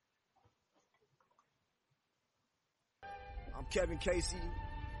Kevin Casey.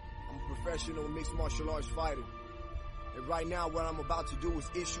 I'm a professional mixed martial arts fighter. And right now what I'm about to do is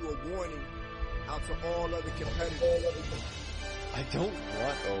issue a warning out to all other competitors. I don't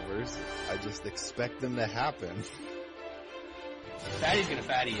want overs. I just expect them to happen. Fatty's gonna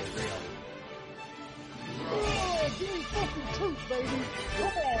fatty is real. Oh, give me fucking truth, baby. Come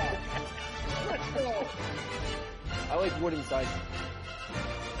on. Let's go. I like wood inside.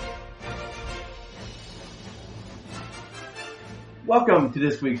 Welcome to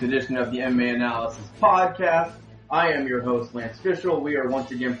this week's edition of the MMA Analysis Podcast. I am your host, Lance Fishel. We are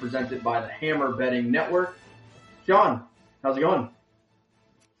once again presented by the Hammer Betting Network. John, how's it going?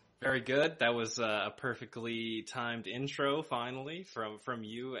 Very good. That was a perfectly timed intro, finally, from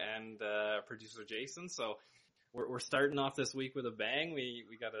you and producer Jason. So we're starting off this week with a bang. We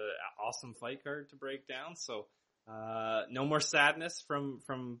got an awesome fight card to break down. So no more sadness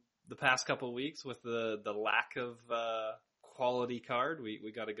from the past couple of weeks with the lack of quality card.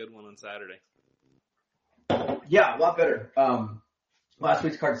 We got a good one on Saturday. Yeah, a lot better. Last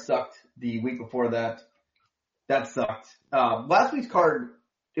week's card sucked. The week before that sucked. Last week's card,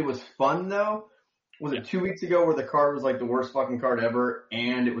 it was fun though. Was it 2 weeks ago where the card was like the worst fucking card ever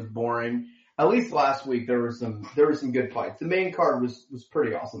and it was boring? At least last week there were some good fights. The main card was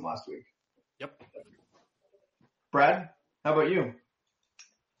pretty awesome last week. Yep. Brad, how about you?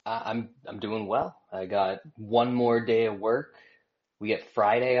 I'm doing well. I got one more day of work. We get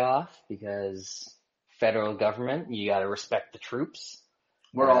Friday off because federal government, you gotta respect the troops.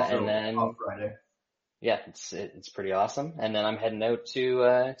 We're also off Friday. Yeah, it's pretty awesome. And then I'm heading out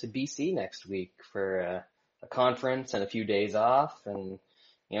to BC next week for a conference and a few days off. And,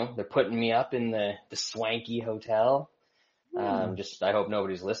 you know, they're putting me up in the swanky hotel. I hope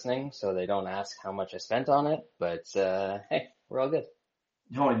nobody's listening so they don't ask how much I spent on it. But, hey, we're all good.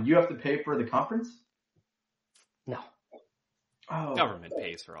 Hold on, you have to pay for the conference? No. Oh. Government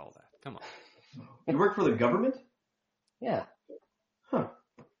pays for all that. Come on. You work for the government? Yeah. Huh.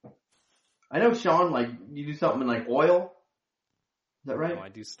 I know, Sean, like, you do something in, like, oil. Is that right? No, I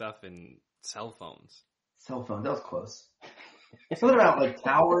do stuff in cell phones. Cell phone, that was close. Something about, like,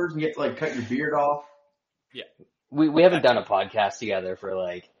 towers, and you have to, like, cut your beard off. Yeah. We haven't done a podcast together for,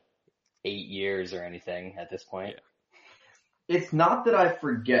 like, 8 years or anything at this point. Yeah. It's not that I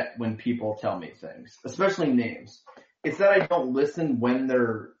forget when people tell me things, especially names. It's that I don't listen when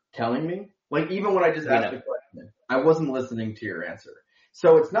they're telling me. Like, even when I just asked the question, I wasn't listening to your answer.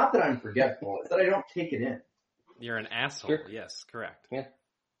 So it's not that I'm forgetful, it's that I don't take it in. You're an asshole. Sure. Yes, correct. Yeah.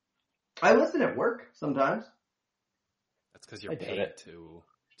 I listen at work sometimes. That's because you're paid to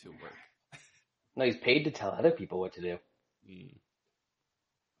work. No, he's paid to tell other people what to do.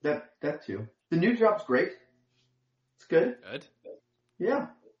 That too. The new job's great. It's good. Good? Yeah.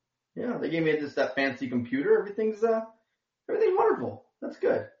 Yeah, they gave me just that fancy computer. Everything's wonderful. That's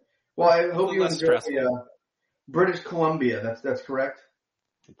good. Well, I hope you enjoy British Columbia. That's correct.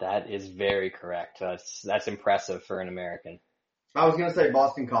 That is very correct. That's impressive for an American. I was gonna say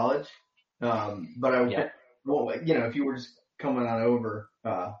Boston College, but I well, you know, if you were just coming on over,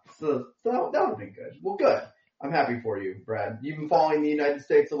 so that would have been good. Well, good. I'm happy for you, Brad. You've been following the United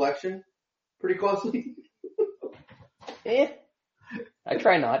States election pretty closely. I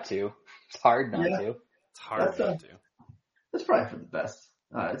try not to. It's hard not to. It's hard not to. That's probably for the best.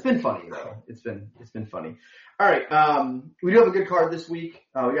 It's been funny though. It's been funny. All right. We do have a good card this week.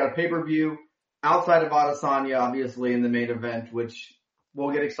 We got a pay-per-view outside of Adesanya, obviously, in the main event, which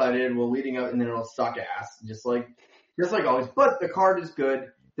we'll get excited. We're leading up, and then it'll suck ass, just like always. But the card is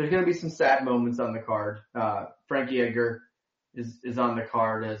good. There's going to be some sad moments on the card. Frankie Edgar is on the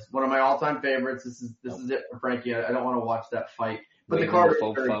card as one of my all-time favorites. This is it for Frankie. I don't want to watch that fight, but the card is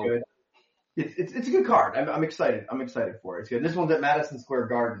very good. It's a good card. I'm excited. I'm excited for it. It's good. This one's at Madison Square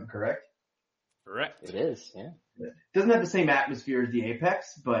Garden, correct? Correct. It is, yeah. It doesn't have the same atmosphere as the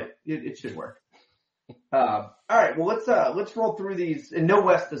Apex, but it should work. All right. Well, let's roll through these. And no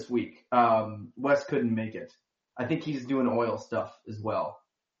Wes this week. Wes couldn't make it. I think he's doing oil stuff as well.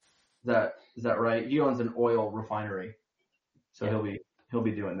 Is that right? He owns an oil refinery, so he'll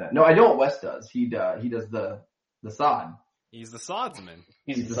be doing that. No, I know what Wes does. He does the sod. He's the sodsman.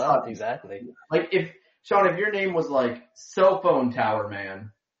 He's the sod, exactly. Like if your name was like cell phone tower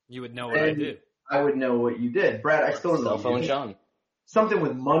man, you would know what I did. I would know what you did, Brad. I still don't know. Cell phone Sean. Something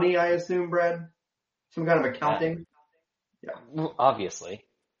with money, I assume, Brad. Some kind of accounting. Yeah. Well, obviously.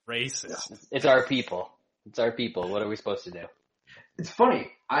 Racist. Yeah. It's our people. What are we supposed to do? It's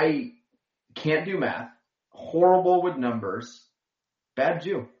funny. I can't do math. Horrible with numbers. Bad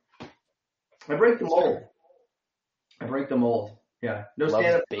Jew. I break the mold. Yeah. No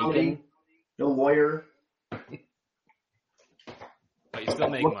stand-up comedy. No lawyer. But you still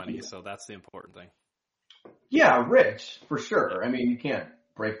make money, so that's the important thing. Yeah, rich, for sure. I mean, you can't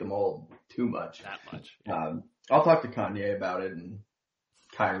break the mold too much. That much. Yeah. I'll talk to Kanye about it and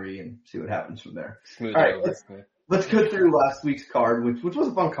Kyrie and see what happens from there. Smooth All it right, over. let's go through last week's card, which was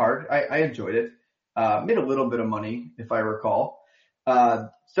a fun card. I enjoyed it. Made a little bit of money, if I recall.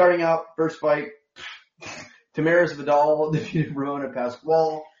 Starting out, first fight, Tamaris Vidal defeated Rona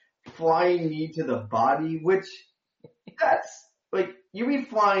Pasquale. Flying knee to the body, which that's like, you read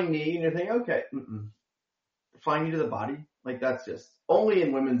flying knee and you're thinking, okay, flying knee to the body? Like, that's just, only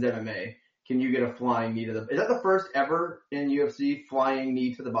in women's MMA can you get a flying knee to the, is that the first ever in UFC flying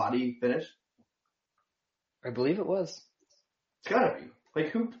knee to the body finish? I believe it was. It's gotta be.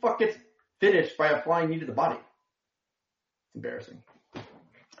 Like, who the fuck gets finished by a flying knee to the body? It's embarrassing.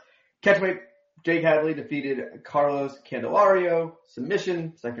 Catchweight, Jake Hadley defeated Carlos Candelario.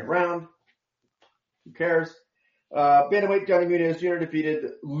 Submission, second round. Who cares? Bantamweight, Johnny Muniz Jr.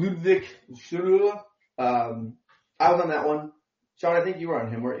 defeated Ludwig Schürrle. I was on that one. Sean, I think you were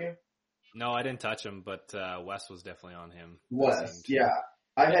on him, weren't you? No, I didn't touch him, but Wes was definitely on him. Wes, yeah.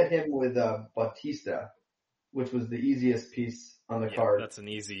 I had him with Bautista, which was the easiest piece on the card. That's an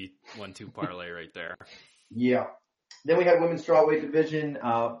easy 1-2 parlay right there. Yeah. Then we had women's strawweight division.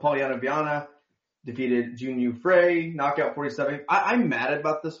 Polyana Viana defeated Junyu Frey, knockout 47. I'm mad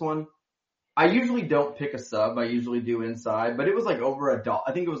about this one. I usually don't pick a sub. I usually do inside, but it was like over $1.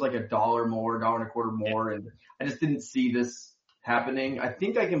 I think it was like $1 more, $1.25 more, and I just didn't see this happening. I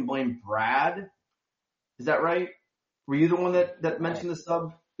think I can blame Brad. Is that right? Were you the one that mentioned the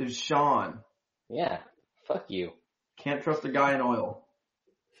sub? It was Sean. Yeah. Fuck you. Can't trust a guy in oil.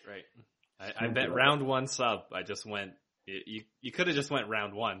 Right. I bet round one sub. I just went. You could have just went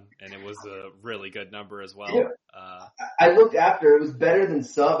round one, and it was a really good number as well. Yeah. I looked after. It was better than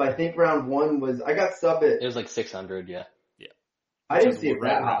sub. I think round one was. I got sub at. It was like 600. Yeah. Yeah. I didn't see it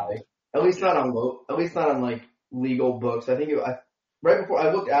that high. At least not on low. At least not on like legal books. I think right before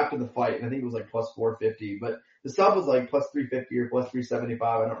I looked after the fight, and I think it was like plus 450. But the sub was like plus 350 or plus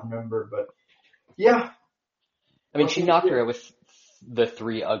 375. I don't remember, but yeah. I mean, she knocked her with the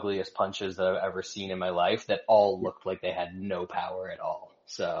 3 ugliest punches that I've ever seen in my life that all looked like they had no power at all.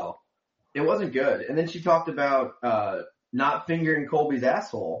 So it wasn't good. And then she talked about not fingering Colby's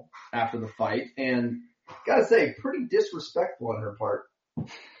asshole after the fight, and gotta say, pretty disrespectful on her part.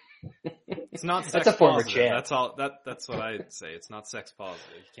 It's not sex that's a former positive. champ. That's all. That's what I'd say. It's not sex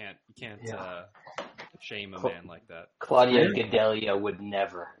positive. You can't shame a man like that. Claudia Gadelha would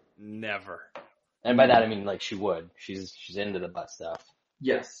never. And by that I mean like she would. She's into the butt stuff.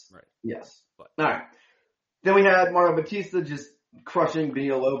 Yes. Right. Yes. All right. Then we had Mario Batista just crushing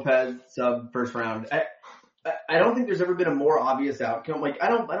Benito Lopez sub first round. I don't think there's ever been a more obvious outcome. Like I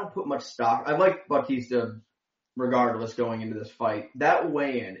don't put much stock. I like Batista regardless going into this fight. That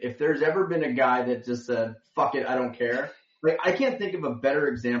weigh-in, if there's ever been a guy that just said, fuck it, I don't care. Like I can't think of a better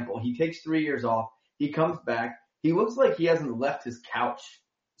example. He takes 3 years off. He comes back. He looks like he hasn't left his couch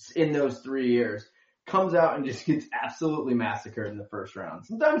in those 3 years. Comes out and just gets absolutely massacred in the first round.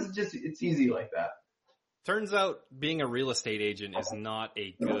 Sometimes it's easy like that. Turns out being a real estate agent is not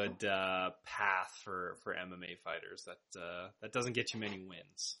a good path for MMA fighters. That doesn't get you many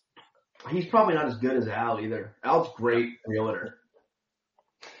wins. He's probably not as good as Al either. Al's great realtor.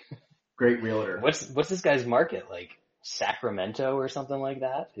 Great realtor. What's this guy's market? Like Sacramento or something like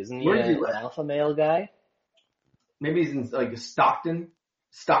that? Isn't he an alpha male guy? Maybe he's in like Stockton.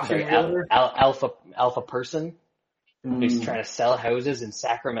 Sorry, realtor. alpha person who's trying to sell houses in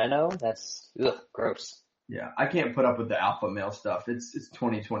Sacramento. That's gross. Yeah, I can't put up with the alpha male stuff. It's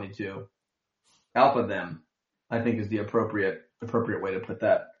 2022. Alpha them, I think, is the appropriate way to put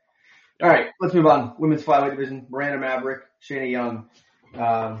that. All right, let's move on. Women's flyweight division: Miranda Maverick, Shayna Young.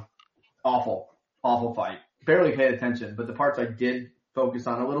 Awful fight. Barely paid attention, but the parts I did focus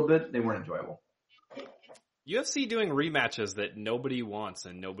on a little bit, they weren't enjoyable. UFC doing rematches that nobody wants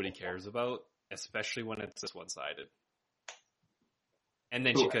and nobody cares about, especially when it's this one-sided. And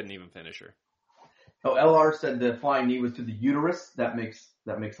then she couldn't even finish her. Oh, LR said the flying knee was to the uterus. That makes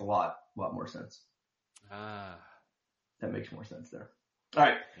a lot more sense. That makes more sense there. All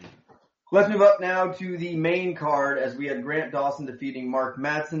right. Let's move up now to the main card as we had Grant Dawson defeating Mark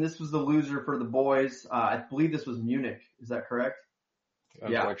Madsen. This was the loser for the boys. I believe this was Munich. Is that correct?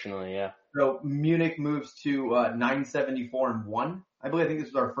 Unfortunately, yeah. So Munich moves to 974-1. I think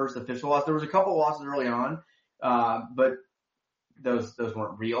this was our first official loss. There was a couple losses early on, but those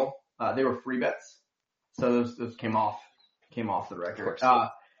weren't real. They were free bets, so those came off the record.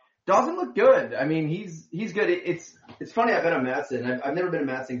 Dawson looked good. I mean, he's good. It's funny. I bet on Madsen. I've never been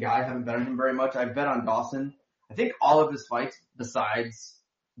a Madsen guy. I haven't bet on him very much. I bet on Dawson. I think all of his fights besides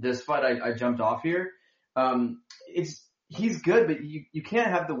this fight, I jumped off here. He's good, but you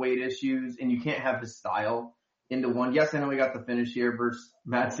can't have the weight issues and you can't have his style into one. Yes, I know we got the finish here versus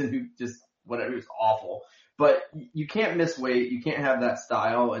Madsen, who just, whatever, he was awful. But you can't miss weight. You can't have that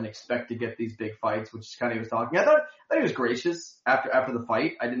style and expect to get these big fights, which is kind of he was talking. I thought he was gracious after the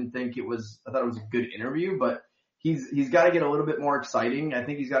fight. I thought it was a good interview, but he's got to get a little bit more exciting. I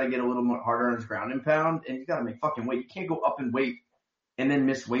think he's got to get a little more harder on his ground and pound, and he's got to make fucking weight. You can't go up in weight and then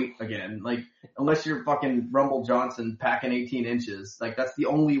miss weight again. Like, unless you're fucking Rumble Johnson packing 18 inches, like that's the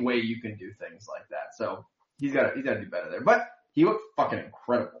only way you can do things like that. So he's got to do better there. But he looked fucking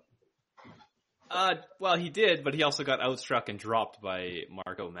incredible. Well, he did, but he also got outstruck and dropped by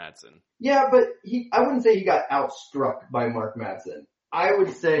Marco Madsen. Yeah, but I wouldn't say he got outstruck by Mark Madsen. I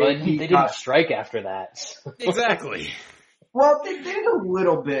would say they didn't strike after that. Exactly. Well, they did a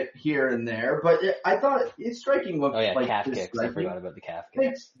little bit here and there, but I thought his striking looked like calf his kicks. striking. I forgot about the calf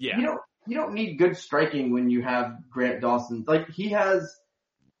kicks. Yeah. You don't need good striking when you have Grant Dawson. Like, he has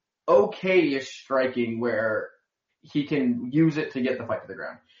okay-ish striking where he can use it to get the fight to the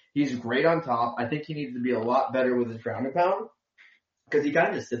ground. He's great on top. I think he needs to be a lot better with his ground and pound because he kind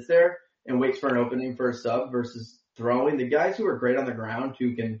of just sits there and waits for an opening for a sub versus throwing. The guys who are great on the ground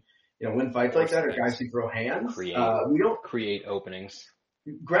who can, win fights like that are guys who throw hands. We don't create openings.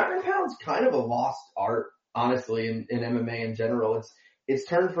 Ground and pound's kind of a lost art, honestly, in MMA in general. It's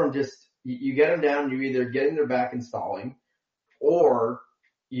turned from just, you get them down, you either get in their back and stalling, or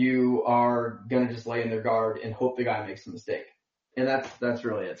you are going to just lay in their guard and hope the guy makes a mistake. And that's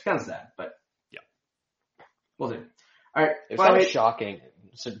really it. It's kind of sad, but yeah. We'll see. All right. It was kind of shocking.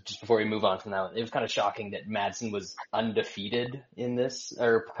 So just before we move on from that one, it was kind of shocking that Madsen was undefeated in this,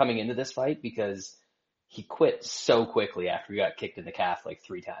 or coming into this fight, because he quit so quickly after he got kicked in the calf like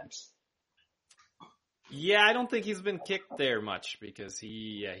 3 times. Yeah, I don't think he's been kicked there much because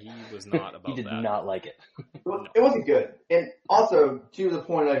he was not about that. He did not like it. Well, it wasn't good. And also, to the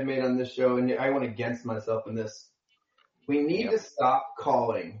point I've made on this show, and I went against myself in this, we need to stop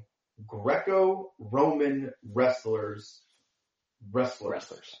calling Greco-Roman wrestlers.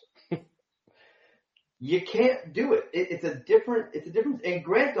 You can't do it. It's a different, and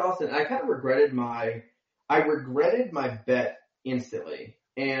Grant Dawson, I kind of regretted my bet instantly.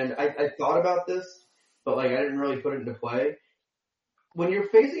 And I thought about this, but I didn't really put it into play. When you're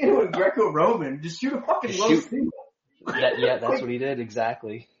facing into a Greco-Roman, just shoot a fucking low single. That's what he did,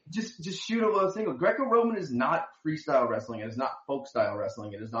 exactly. Just shoot a low single. Greco-Roman is not freestyle wrestling. It is not folk style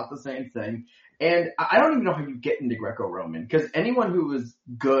wrestling. It is not the same thing. And I don't even know how you get into Greco-Roman, because anyone who was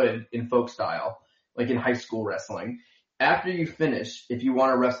good in folk style, like in high school wrestling, after you finish, if you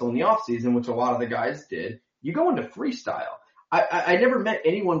want to wrestle in the off season, which a lot of the guys did, you go into freestyle. I never met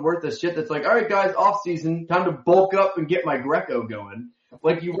anyone worth a shit that's like, all right, guys, off season, time to bulk up and get my Greco going.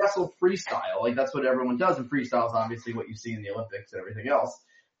 Like, you wrestle freestyle. Like, that's what everyone does. And freestyle is obviously what you see in the Olympics and everything else.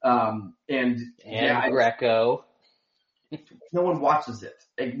 Greco. No one watches it.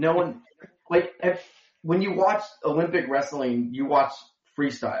 Like, no one, when you watch Olympic wrestling, you watch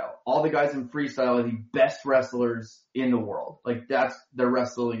freestyle. All the guys in freestyle are the best wrestlers in the world. Like, they're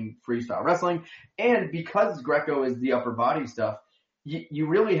wrestling freestyle wrestling. And because Greco is the upper body stuff, you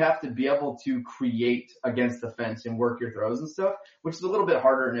really have to be able to create against the fence and work your throws and stuff, which is a little bit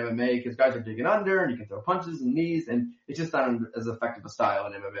harder in MMA because guys are digging under and you can throw punches and knees, and it's just not as effective a style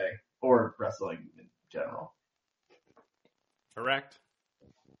in MMA or wrestling in general. Correct.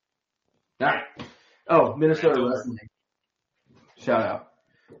 All right. Oh, Minnesota wrestling. Shout out.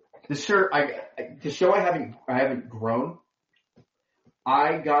 This shirt, to show I haven't grown.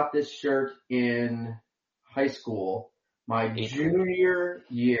 I got this shirt in high school, my junior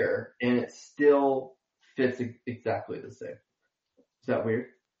year, and it still fits exactly the same. Is that weird?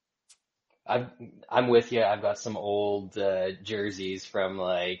 I'm with you. I've got some old jerseys from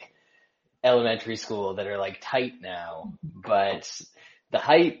elementary school that are tight now, but the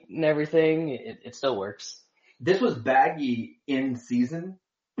height and everything, it still works. This was baggy in season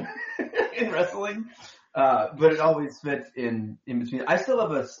in wrestling, but it always fits in between. I still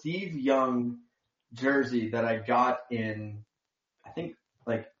have a Steve Young jersey that I got in, I think,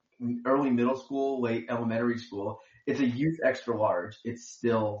 early middle school, late elementary school. It's a youth extra large. It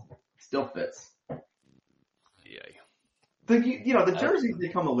still fits. Yeah. The jerseys, they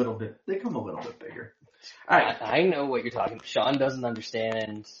come a little bit bigger. All right. I know what you're talking about. Sean doesn't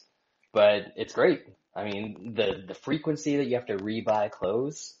understand, but it's great. I mean, the frequency that you have to rebuy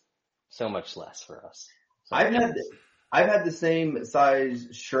clothes, so much less for us. I've had the same size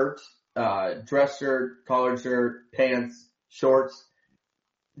shirt, dress shirt, collared shirt, pants, shorts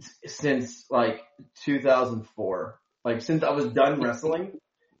since like 2004. Like since I was done wrestling,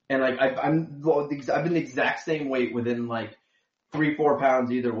 and like I've been the exact same weight within like 3-4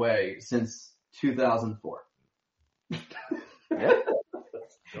 pounds either way since 2004. Yeah.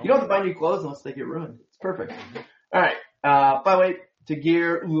 You don't have to buy new clothes unless they get ruined. It's perfect. All right. Flyweight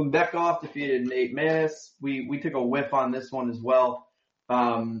Tagir Ulanbekov defeated Nate Maness. We took a whiff on this one as well.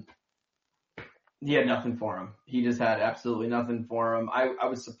 He had nothing for him. He just had absolutely nothing for him. I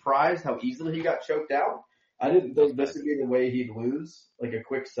was surprised how easily he got choked out. I didn't think this would be the way he'd lose, like a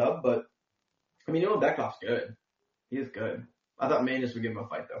quick sub, but I mean, Ulanbekov's good. He is good. I thought Maness would give him a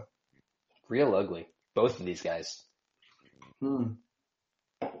fight though. Real ugly. Both of these guys. Very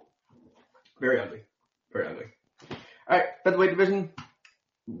ugly. Very ugly. All right, featherweight division.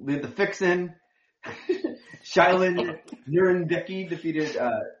 Lead the fix-in. Shailin Nurinbeki defeated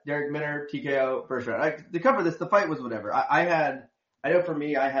Derek Minner, TKO, first round. To cover this, the fight was whatever. I know for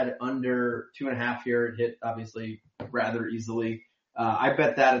me, I had under 2.5 here. It hit, obviously, rather easily. I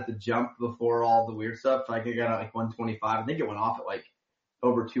bet that at the jump before all the weird stuff. So I think I got like 125. I think it went off at like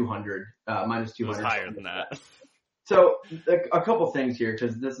over 200, minus 200. It was higher than that. So a couple things here,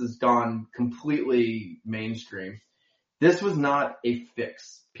 because this has gone completely mainstream. This was not a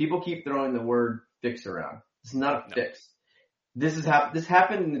fix. People keep throwing the word fix around. It's not a fix. This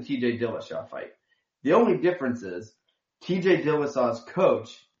happened in the TJ Dillashaw fight. The only difference is TJ Dillashaw's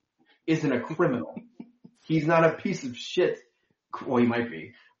coach isn't a criminal. He's not a piece of shit. Well, he might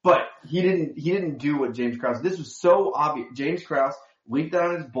be, but he didn't do what James Krause. This was so obvious. James Krause leaked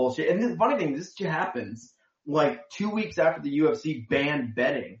out his bullshit. And the funny thing, this happens like 2 weeks after the UFC banned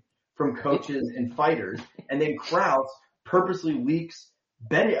betting from coaches and fighters, and then Krause purposely leaks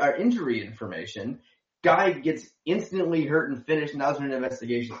betting or injury information. Guy gets instantly hurt and finished. Now there's an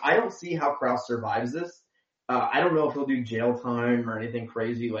investigation. I don't see how Krause survives this. I don't know if he'll do jail time or anything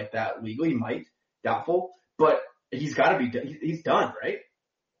crazy like that legally. He might. Doubtful. But he's got to be done. He's done, right?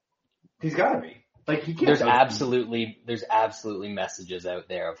 He's got to be. Like he can't. There's absolutely messages out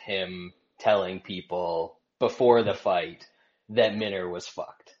there of him telling people before the fight that Minner was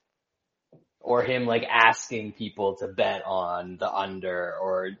fucked. Or him like asking people to bet on the under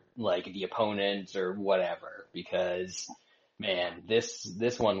or like the opponent or whatever, because man,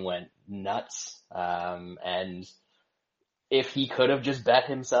 this one went nuts. And if he could have just bet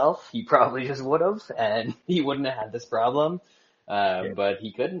himself, he probably just would have, and he wouldn't have had this problem. But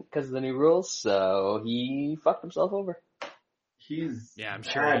he couldn't because of the new rules, so he fucked himself over. I'm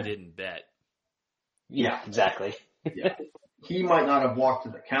sure he didn't bet. Yeah, exactly. Yeah. He might not have walked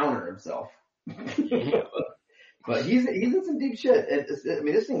to the counter himself. But he's in some deep shit. I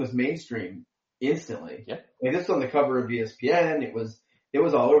mean, this thing was mainstream instantly. Yeah. I mean, this was on the cover of ESPN. It was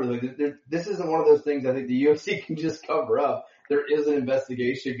all over. This isn't one of those things I think the UFC can just cover up. There is an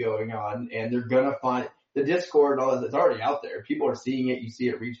investigation going on, and they're gonna find the Discord and all that. It's already out there. People are seeing it. You see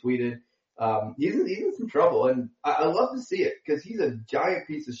it retweeted. He's in some trouble, and I love to see it because he's a giant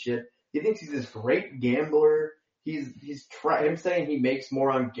piece of shit. He thinks he's this great gambler. Him saying he makes more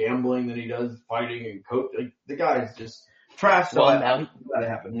on gambling than he does fighting and coach. Like, the guy's just trash. Well,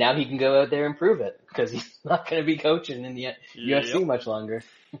 now he can go out there and prove it because he's not going to be coaching in the UFC much longer.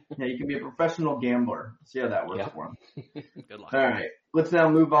 Yeah, you can be a professional gambler. See how that works for him. Good luck. All right, let's now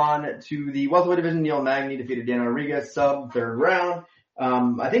move on to the welterweight division. Neil Magny defeated Dan Rodriguez, sub third round.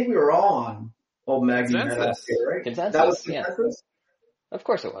 I think we were all on old Magny. Consensus. Right? Consensus. That was consensus? Yeah. Of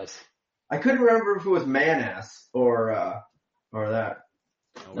course it was. I couldn't remember if it was Man-ass or that.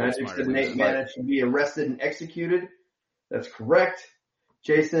 Magic said Nate Maness should be arrested and executed. That's correct.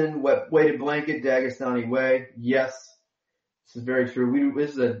 Jason, weighted blanket, Dagestani way. Yes, this is very true.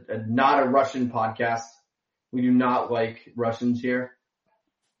 This is not a Russian podcast. We do not like Russians here.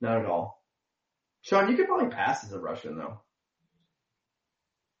 Not at all. Sean, you could probably pass as a Russian though.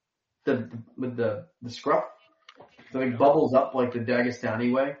 With the scruff. Something bubbles up like the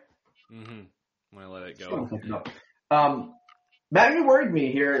Dagestani way. Mm-hmm. I'm going to let it go. Magny worried me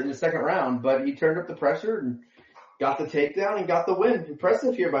here in the second round, but he turned up the pressure and got the takedown and got the win.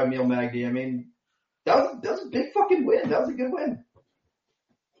 Impressive here by Neil Magny. I mean, that was a big fucking win. That was a good win.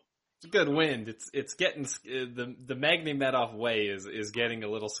 It's a good win. It's getting the Magny Madoff way is getting a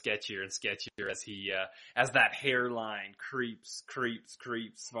little sketchier and sketchier as he as that hairline creeps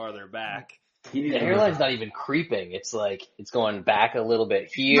farther back. The hairline's not even creeping. It's like, it's going back a little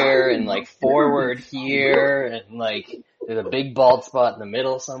bit here and like forward here and like there's a big bald spot in the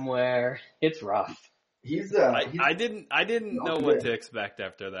middle somewhere. It's rough. I didn't know what to expect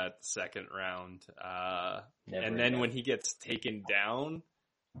after that second round. And then when he gets taken down,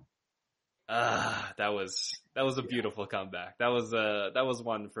 That was a beautiful comeback. That was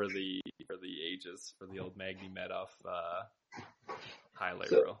one for the ages, for the old Magny Madoff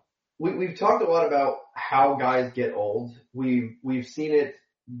highlight reel. We've talked a lot about how guys get old. We've seen it.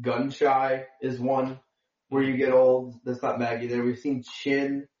 Gun shy is one where you get old. That's not Maggie there. We've seen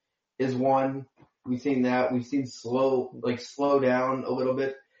chin is one. We've seen that. We've seen slow down a little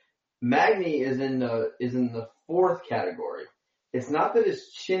bit. Magny is in the fourth category. It's not that his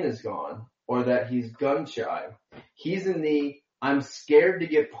chin is gone or that he's gun shy. He's in the I'm scared to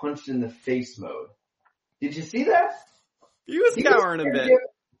get punched in the face mode. Did you see that? He was cowering a bit.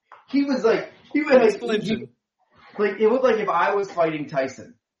 He was flinching. It looked like if I was fighting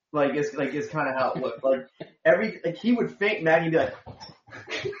Tyson. It's kind of how it looked. He would faint. Maggie would be like,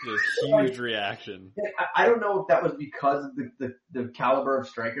 this huge reaction. I don't know if that was because of the caliber of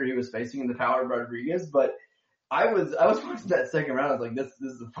striker he was facing in the power of Rodriguez, but I was watching that second round. I was like, this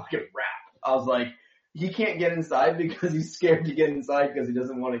is a fucking wrap. I was like, he can't get inside because he's scared to get inside because he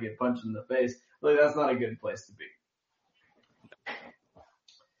doesn't want to get punched in the face. That's not a good place to be.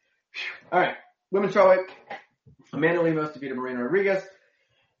 All right, women's strawweight. Amanda Lemos defeated Marina Rodriguez.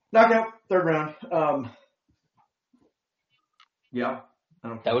 Knockout, third round. Yeah.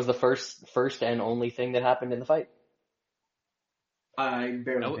 That was the first and only thing that happened in the fight. I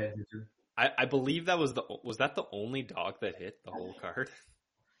barely paid attention. I believe that was that the only dog that hit the whole card?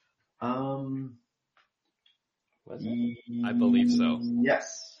 Was it? I believe so.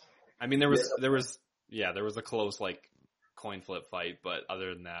 Yes. I mean, there was a close coin flip fight, but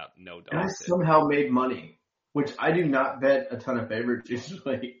other than that, no dogs. And I somehow made money, which I do not bet a ton of favorites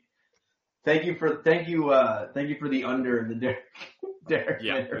usually. Thank you for the under in the Derek.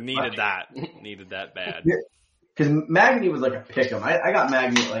 Yeah, needed that bad. Because Magny was like a pick'em. I got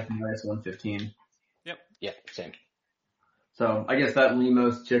Magny at minus 115. Yep. Yeah, same. So I guess that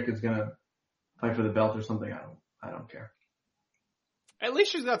Lemos chick is gonna fight for the belt or something. I don't care. At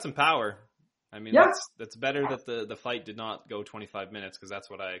least she's got some power. I mean, that's better that the fight did not go 25 minutes because that's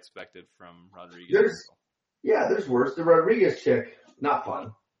what I expected from Rodriguez. There's worse. The Rodriguez chick, not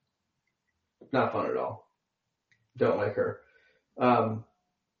fun. Not fun at all. Don't like her.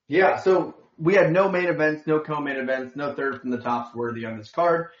 So we had no main events, no co-main events, no third from the tops worthy on this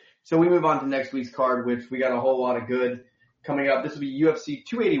card. So we move on to next week's card, which we got a whole lot of good coming up. This will be UFC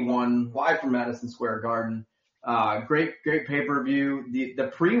 281, live from Madison Square Garden. Great pay-per-view.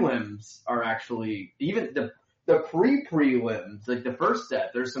 The prelims are actually, even the pre-prelims, like the first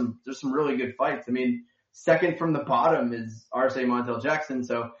set, there's some really good fights. I mean, second from the bottom is RSA Montel Jackson.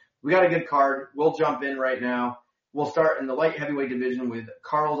 So we got a good card. We'll jump in right now. We'll start in the light heavyweight division with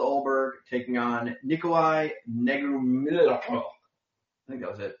Carl Ulberg taking on Nikolai Negrumilov. I think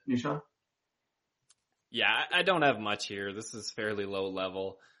that was it. Nishan? Yeah, I don't have much here. This is fairly low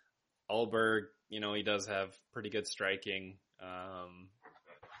level. Ulberg, he does have pretty good striking.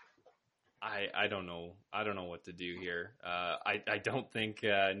 I don't know what to do here. I don't think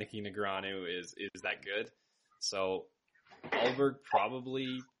Nicky Negreanu is that good. So Ulberg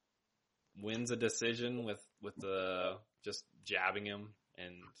probably wins a decision with the just jabbing him,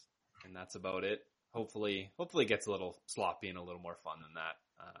 and that's about it. Hopefully it gets a little sloppy and a little more fun than that.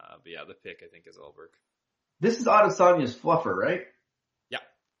 But yeah, the pick I think is Ulberg. This is Adesanya's fluffer, right?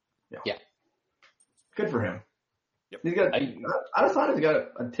 Yeah. Good for him. Yep. Adesanya's got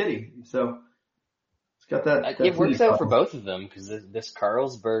a titty, so he's got that. It works out for both of them because this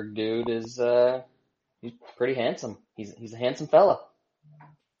Carlsberg dude is he's pretty handsome. He's a handsome fella.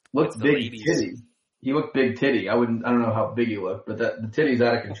 Looks big titty. He looked big titty. I don't know how big he looked, but the titty's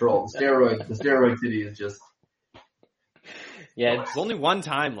out of control. The steroid titty is just. Yeah, it's only one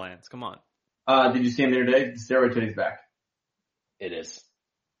time, Lance. Come on. Did you see him the other day? The steroid titty's back. It is.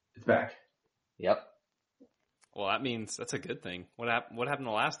 It's back. Yep. Well, that means that's a good thing. What happened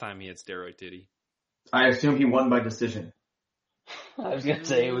the last time he had steroid titty? I assume he won by decision. I was gonna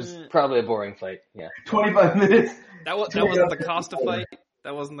say it was probably a boring fight. Yeah. 25 minutes. That wasn't the Costa fight.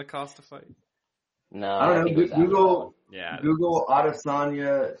 That wasn't the Costa fight. No, I don't know. Google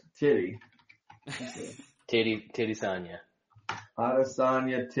Adesanya titty. Titty Sanya.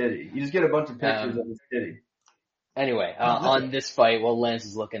 Adesanya titty. You just get a bunch of pictures of his titty. Anyway, on this fight, while Lance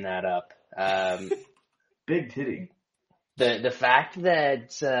is looking that up, big titty. The fact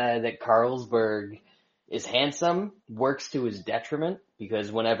that Carlsberg is handsome works to his detriment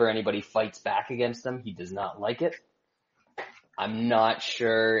because whenever anybody fights back against him, he does not like it. I'm not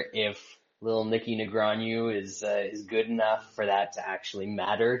sure if little Nicky Negreanu is good enough for that to actually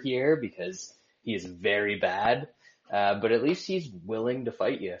matter here because he is very bad. But at least he's willing to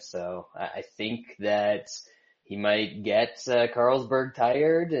fight you. So I think that he might get Carlsberg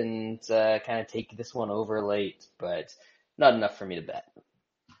tired and kind of take this one over late, but not enough for me to bet.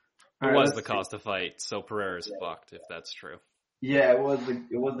 It was the cost of fight, so Pereira's fucked if that's true. Yeah, it was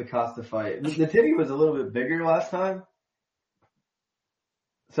the cost of fight. The titty was a little bit bigger last time.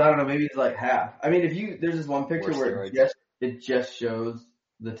 So I don't know, maybe it's like half. I mean, there's this one picture where it just shows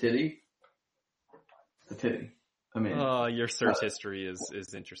the titty. The titty. I mean. Oh, your search history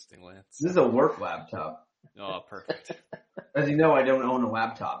is interesting, Lance. This is a work laptop. Oh, perfect. As you know, I don't own a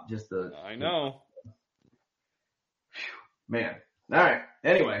laptop, I know. Man. Alright.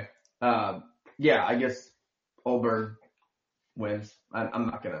 Anyway. Yeah, I guess Olberg wins. I'm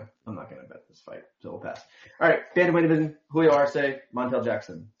not gonna bet this fight, so we'll pass. Alright, bantamweight division, Julio Arce, Montel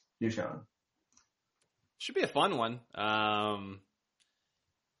Jackson, Yushan. Should be a fun one.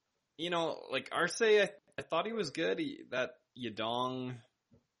 Like Arce, I thought he was good. That Yadong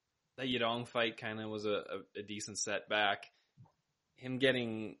fight kind of was a decent setback. Him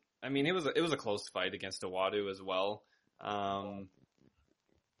getting, I mean, it was a close fight against Awadu as well. Montel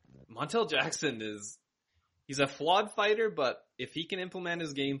Jackson he's a flawed fighter, but if he can implement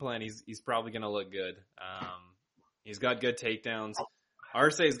his game plan, he's probably going to look good. He's got good takedowns.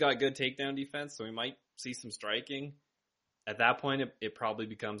 Arce's got good takedown defense, so we might see some striking. At that point, it probably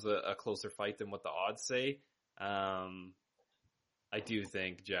becomes a closer fight than what the odds say. I do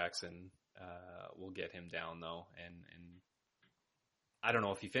think Jackson will get him down though, and I don't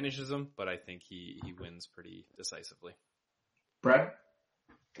know if he finishes him, but I think he wins pretty decisively. Brad?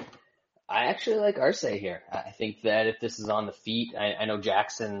 I actually like Arce here. I think that if this is on the feet, I know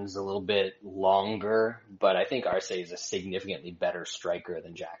Jackson's a little bit longer, but I think Arce is a significantly better striker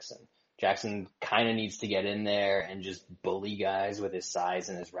than Jackson. Jackson kind of needs to get in there and just bully guys with his size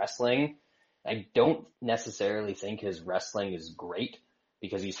and his wrestling. I don't necessarily think his wrestling is great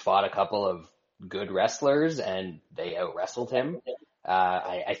because he's fought a couple of good wrestlers and they out-wrestled him.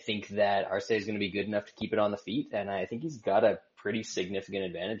 I think that Arce is going to be good enough to keep it on the feet, and I think he's got a pretty significant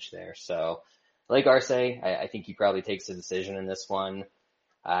advantage there. So, like Arce, I think he probably takes a decision in this one.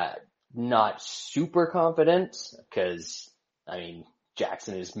 Not super confident because, I mean,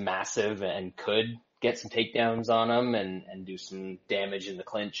 Jackson is massive and could get some takedowns on him and do some damage in the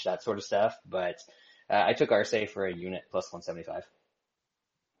clinch, that sort of stuff. But I took Arce for a unit plus 175.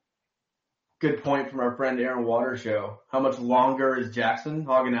 Good point from our friend Aaron Watershow. How much longer is Jackson,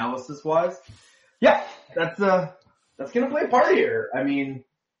 hog analysis wise? Yeah, that's gonna play a part here. I mean,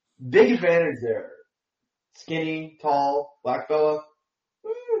 big advantage there. Skinny, tall, black fella. I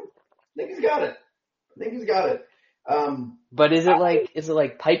think he's got it. But is it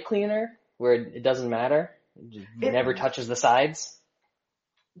like pipe cleaner where it doesn't matter? It never touches the sides?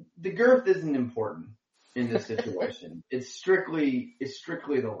 The girth isn't important in this situation. It's strictly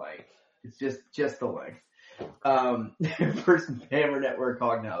the leg. It's just the leg. First Hammer Network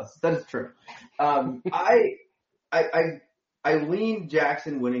hog analysis. That is true. I lean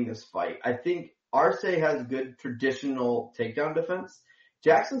Jackson winning this fight. I think Arce has good traditional takedown defense.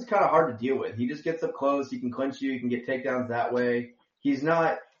 Jackson's kind of hard to deal with. He just gets up close. He can clinch you. He can get takedowns that way. He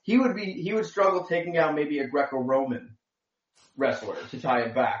would struggle taking out maybe a Greco-Roman wrestler to tie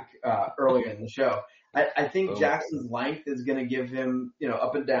it back, earlier in the show. I think Jackson's length is going to give him,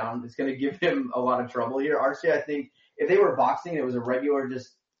 up and down. It's going to give him a lot of trouble here. Arce, I think if they were boxing, it was a regular just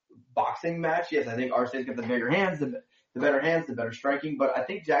boxing match. Yes, I think Arce's got the bigger hands, the better hands, the better striking. But I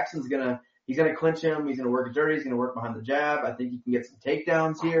think Jackson's he's going to clinch him. He's going to work it dirty. He's going to work behind the jab. I think he can get some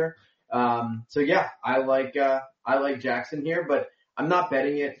takedowns here. So yeah, I like Jackson here, but I'm not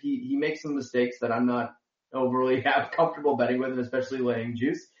betting it. He makes some mistakes that I'm not overly comfortable betting with, and especially laying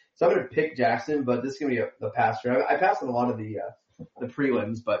juice. So I'm going to pick Jackson, but this is going to be the pass here. I passed on a lot of the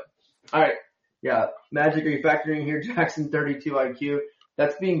prelims, but all right. Yeah. Magic, are you factoring here? Jackson 32 IQ.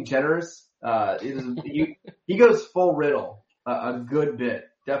 That's being generous. He goes full Riddle, a good bit.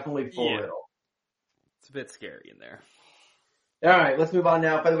 Definitely full Riddle. It's a bit scary in there. All right. Let's move on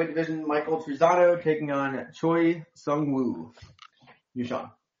now. Featherweight division, Michael Truzano taking on Choi Sung-woo. Yushan. I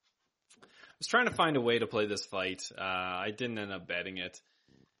was trying to find a way to play this fight. I didn't end up betting it.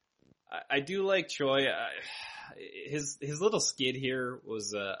 I do like Choi. His little skid here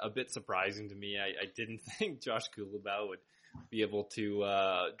was a bit surprising to me. I didn't think Josh Kulabau would be able to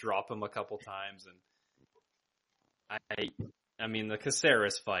drop him a couple times, and I mean the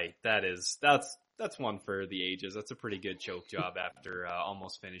Caceres fight. That's one for the ages. That's a pretty good choke job after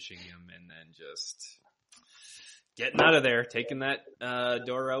almost finishing him, and then just getting out of there, taking that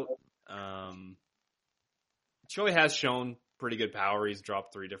door out. Choi has shown pretty good power. He's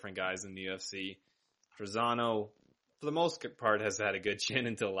dropped 3 different guys in the UFC. Truzano, for the most part, has had a good chin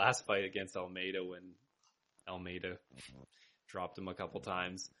until last fight against Almeida when Almeida dropped him a couple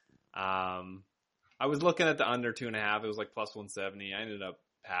times. I was looking at the under 2.5. It was like plus 170. I ended up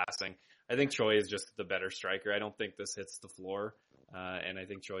passing. I think Choi is just the better striker. I don't think this hits the floor. And I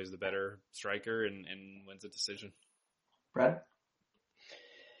think Choi is the better striker and wins a decision. Brad?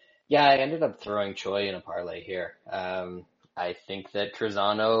 Yeah, I ended up throwing Choi in a parlay here. I think that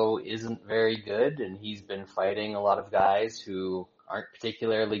Trezano isn't very good, and he's been fighting a lot of guys who aren't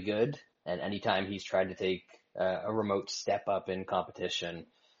particularly good. And anytime he's tried to take a remote step up in competition,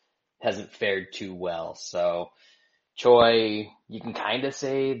 hasn't fared too well. So Choi, you can kind of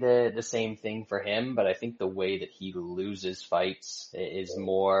say the same thing for him, but I think the way that he loses fights is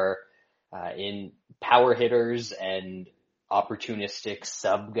more in power hitters and opportunistic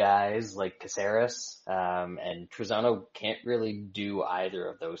sub guys like Caceres, and Trezano can't really do either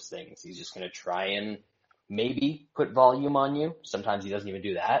of those things. He's just going to try and maybe put volume on you. Sometimes he doesn't even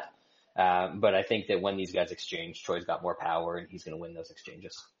do that. But I think that when these guys exchange, Troy's got more power and he's going to win those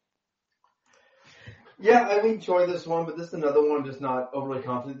exchanges. Yeah, I lean Choi this one, but this is another one just not overly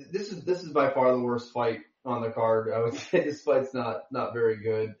confident. This is by far the worst fight on the card. I would say this fight's not very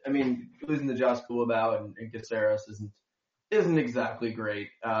good. I mean, losing to Josh Kulabau and Caceres isn't exactly great.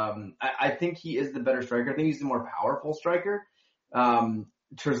 I think he is the better striker. I think he's the more powerful striker.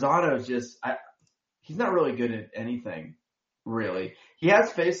 Trezano's just he's not really good at anything, really. He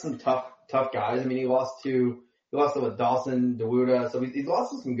has faced some tough guys. I mean, he lost to Dawson, Dawuda, so he's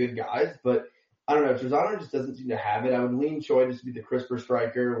lost to some good guys, but I don't know. Trezano just doesn't seem to have it. I would lean Choi just to be the crisper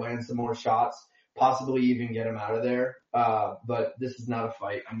striker, land some more shots, possibly even get him out of there. But this is not a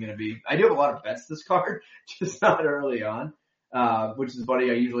fight I do have a lot of bets this card, just not early on. Which is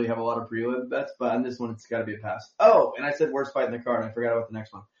funny. I usually have a lot of prelim bets, but on this one, it's got to be a pass. Oh, and I said worst fight in the card. I forgot about the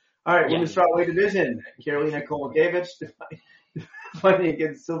next one. All right, women's strawweight division. Karolina Kowalkiewicz fighting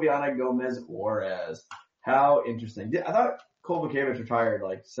against Silviana Gomez Juarez. How interesting. I thought Kowalkiewicz retired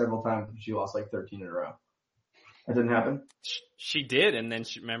like several times, but she lost like 13 in a row. That didn't happen? She did, and then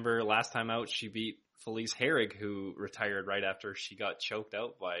remember last time out, she beat Felice Herrig, who retired right after she got choked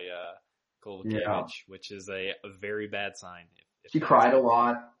out by Kowalkiewicz, which is a very bad sign. She cried a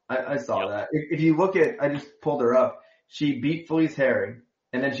lot. I saw that. If you look at, I just pulled her up. She beat Felice Herrig,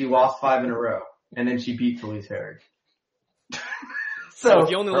 and then she lost 5 in a row, and then she beat Felice Herrig. So if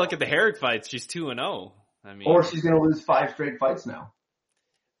you only look at the Herrig fights, she's 2-0. I mean, or she's going to lose 5 straight fights now.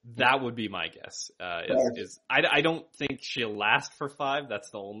 That would be my guess. I don't think she'll last for 5. That's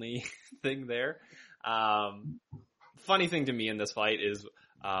the only thing there. Funny thing to me in this fight is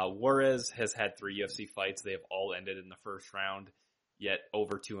Juarez has had 3 UFC fights. They have all ended in the first round, yet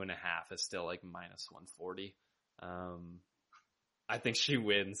over 2.5 is still like minus 140. I think she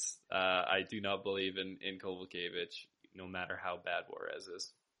wins. I do not believe in Kowalkiewicz, no matter how bad Juarez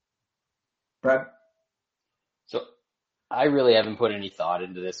is. Brad? So I really haven't put any thought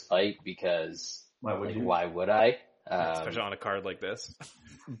into this fight because why would I? Especially on a card like this.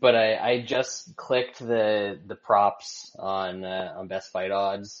 But I just clicked the props on Best Fight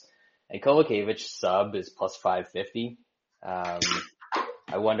Odds, and Kowalkiewicz sub is plus 550.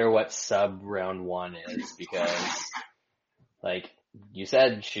 I wonder what sub round 1 is because, like you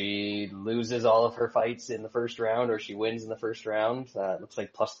said, she loses all of her fights in the first round, or she wins in the first round. It looks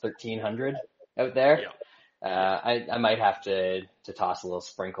like plus 1300 out there. Yeah. I might have to toss a little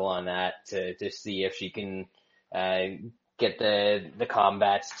sprinkle on that to see if she can get the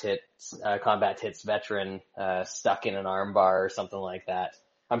combat hits veteran stuck in an armbar or something like that.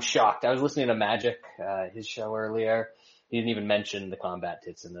 I'm shocked. I was listening to Magic, his show earlier. He didn't even mention the combat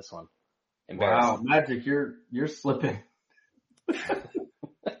hits in this one. Wow, Magic, you're slipping.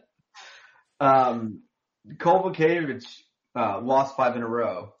 Kowalkiewicz lost 5 in a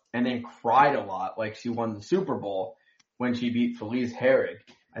row and then cried a lot like she won the Super Bowl when she beat Felice Herrig.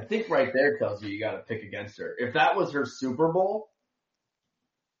 I think right there tells you got to pick against her. If that was her Super Bowl,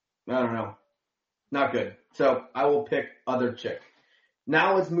 I don't know. Not good. So I will pick other chick.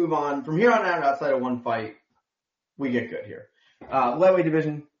 Now let's move on. From here on out, outside of one fight, we get good here. Lightweight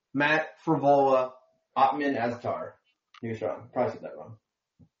division, Matt Frivola, Otman Azaitar. You're strong. Probably said that wrong.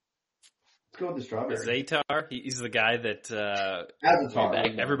 Let's go with the strawberry. Azaitar, he's the guy that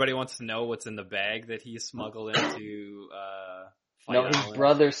Azaitar. Everybody wants to know what's in the bag that he smuggled into Fight No, his Island.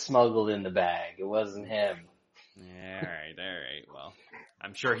 brother smuggled in the bag. It wasn't him. Yeah, all right. Well,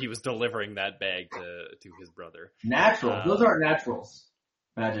 I'm sure he was delivering that bag to his brother. Naturals. Those aren't naturals,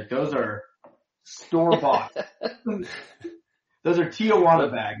 Magic. Those are store-bought. Those are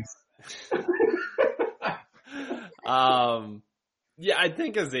Tijuana bags. Yeah, I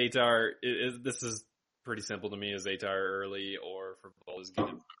think Azaitar this is pretty simple to me. Azaitar early or Frivola is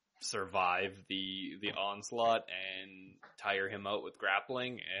going to survive the onslaught and tire him out with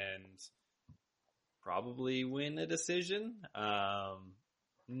grappling and probably win a decision.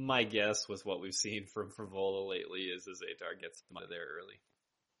 My guess with what we've seen from Frevola lately is Azaitar gets him out of there early.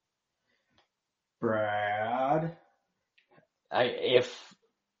 Brad? If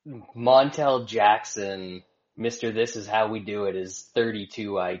Montel Jackson, Mr. This Is How We Do It, is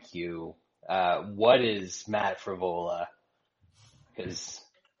 32 IQ, what is Matt Frevola? Because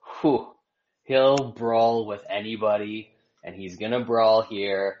he'll brawl with anybody, and he's going to brawl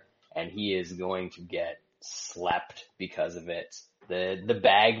here, and he is going to get slept because of it. The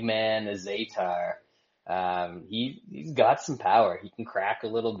bag man, Azaitar, he's got some power. He can crack a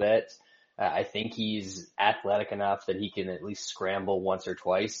little bit. I think he's athletic enough that he can at least scramble once or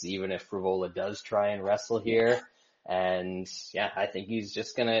twice, even if Frevola does try and wrestle here. And yeah, I think he's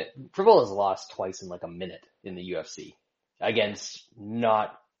just Frivola's lost twice in like a minute in the UFC against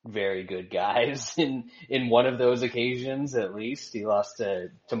not very good guys in one of those occasions, at least. He lost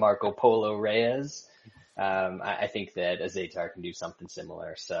to Marco Polo Reyes. I think that Azaitar can do something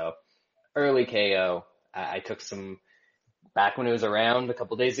similar. So early KO, I took some back when it was around a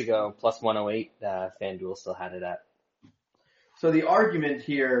couple days ago, plus 108, FanDuel still had it at. So the argument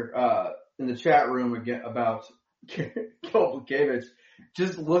here, in the chat room again about Kolbakevich,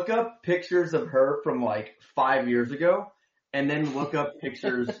 just look up pictures of her from like 5 years ago and then look up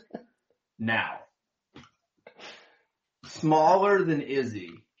pictures now. Smaller than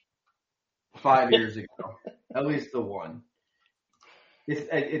Izzy 5 years ago, at least the one.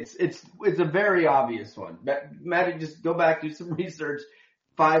 It's a very obvious one. Matt, just go back, do some research.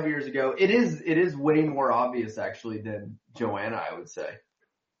 5 years ago, it is way more obvious actually than Joanna, I would say.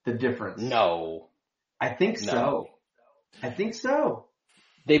 The difference. No. I think so. No. I think so.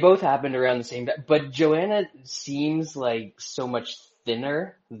 They both happened around the same time, but Joanna seems like so much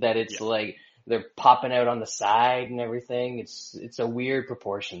thinner that it's like they're popping out on the side and everything. It's a weird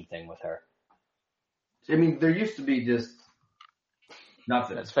proportion thing with her. I mean, there used to be just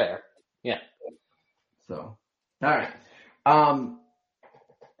nothing. That's fair. Yeah. So, all right.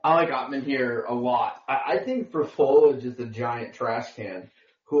 I like Ottman here a lot. I think Frevola is just a giant trash can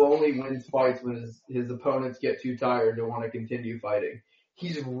who only wins fights when his opponents get too tired to want to continue fighting.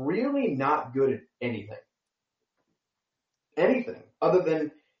 He's really not good at anything. Anything. Other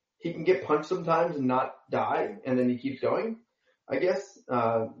than he can get punched sometimes and not die, and then he keeps going. I guess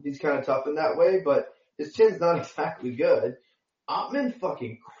he's kind of tough in that way, but his chin's not exactly good. Ottman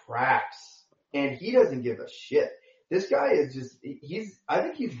fucking cracks, and he doesn't give a shit. This guy is just, I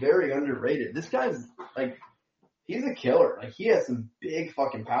think he's very underrated. This guy's, like, he's a killer. Like, he has some big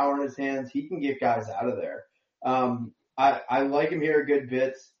fucking power in his hands. He can get guys out of there. I like him here a good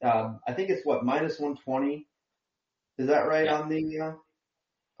bit. I think it's minus 120. Is that right on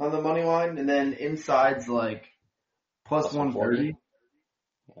the money line? And then inside's like plus 130.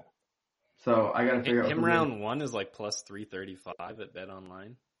 Yeah. So I gotta figure out. Him round one is like plus 335 at Bet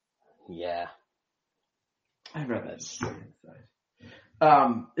Online. Yeah. I'd rather inside.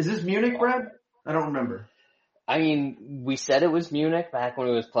 Is this Munich, Brad? I don't remember. I mean, we said it was Munich back when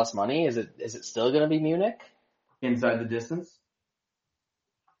it was plus money. Is it still going to be Munich? Inside the distance?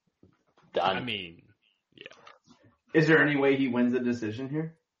 Done. I mean, yeah. Is there any way he wins a decision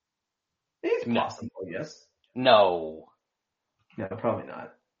here? It's No. possible, yes. No. No, probably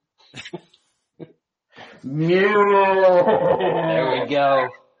not. There we go.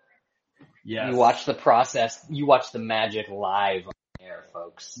 Yes. You watch the process. You watch the magic live on air,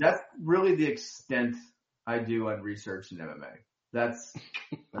 folks. That's really the extent I do on research in MMA. That's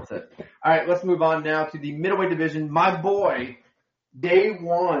it. All right, let's move on now to the middleweight division. My boy, day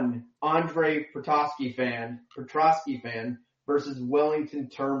one, Andre Petroski fan versus Wellington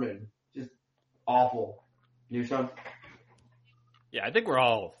Turman. Just awful. You, Sean? Yeah, I think we're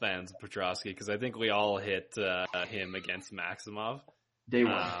all fans of Petroski because I think we all hit him against Maximov. Day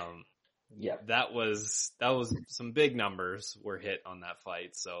one. Yeah. That was some big numbers were hit on that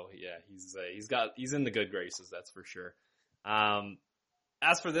fight. So yeah, he's in the good graces, that's for sure.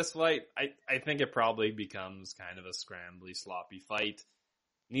 As for this fight, I think it probably becomes kind of a scrambly, sloppy fight.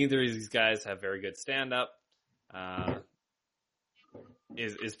 Neither of these guys have very good stand up.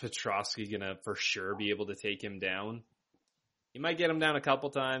 Is Petroski gonna for sure be able to take him down? He might get him down a couple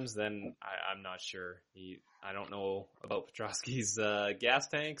times, then I'm not sure. I don't know about Petroski's gas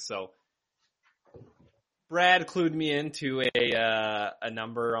tank, so Brad clued me into a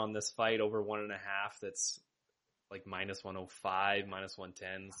number on this fight over 1.5 that's like minus 105, minus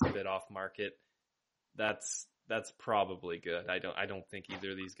 110. It's a bit off market. That's that's probably good. I don't think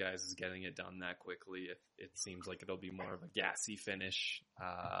either of these guys is getting it done that quickly. It seems like it'll be more of a gassy finish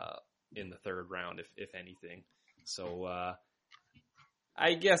in the third round, if anything. So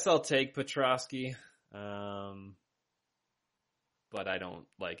I guess I'll take Petrosky, but I don't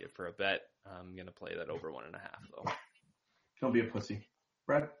like it for a bet. I'm gonna play that over 1.5 though. Don't be a pussy,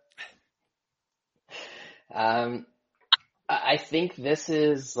 Brad. I think this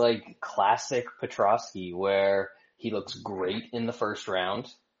is like classic Petrosky, where he looks great in the first round.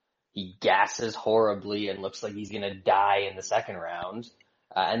 He gasses horribly and looks like he's going to die in the second round.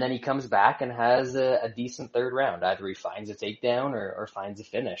 And then he comes back and has a decent third round. Either he finds a takedown or finds a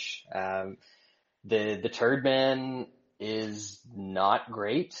finish. The Turd Man is not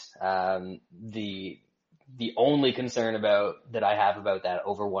great. The only concern that I have about that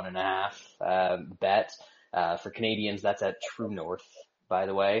over 1.5 bet, for Canadians, that's at True North, by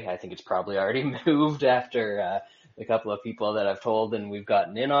the way. I think it's probably already moved after a couple of people that I've told and we've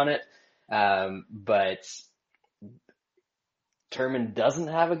gotten in on it. But Turman doesn't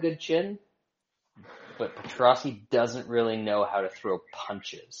have a good chin, but Petrosky doesn't really know how to throw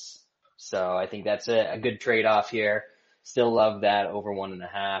punches. So I think that's a good trade-off here. Still love that over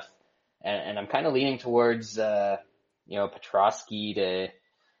 1.5. And I'm kind of leaning towards, Petrosky to,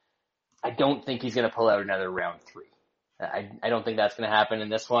 I don't think he's going to pull out another round 3. I don't think that's going to happen in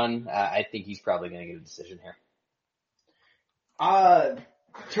this one. I think he's probably going to get a decision here.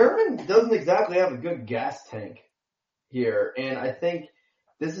 Turman doesn't exactly have a good gas tank here, and I think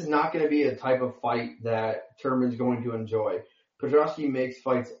this is not going to be a type of fight that Turman's going to enjoy. Petrosky makes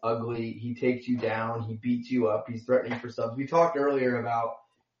fights ugly. He takes you down. He beats you up. He's threatening for subs. We talked earlier about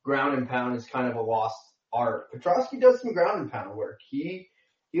ground and pound is kind of a lost art. Petrosky does some ground and pound work. He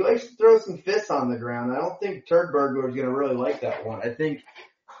likes to throw some fists on the ground. I don't think Turd Burglar is going to really like that one. I think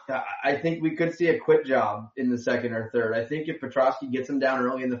we could see a quit job in the second or third. I think if Petrosky gets him down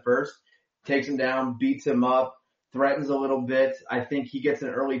early in the first, takes him down, beats him up, threatens a little bit, I think he gets an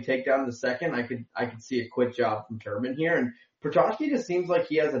early takedown in the second. I could see a quit job from Turman here. And Petrosky just seems like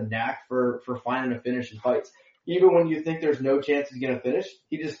he has a knack for finding a finish in fights. Even when you think there's no chance he's going to finish,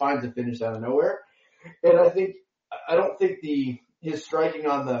 he just finds a finish out of nowhere. And I don't think his striking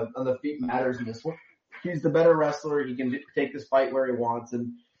on the feet matters in this one. He's the better wrestler. He can take this fight where he wants,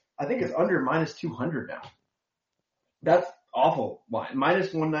 and I think it's under -200 now. That's awful.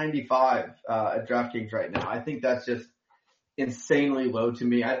 -195 at DraftKings right now. I think that's just insanely low to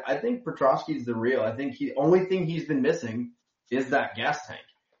me. I think Petrosky's the real. I think the only thing he's been missing is that gas tank.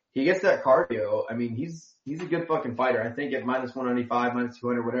 He gets that cardio. I mean, he's a good fucking fighter. I think at -195,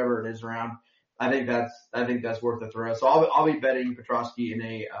 -200, whatever it is around, I think that's worth a throw. So I'll be betting Petrosky in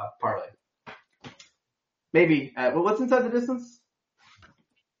a parlay. Maybe what's inside the distance?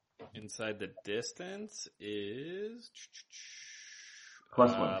 Inside the distance is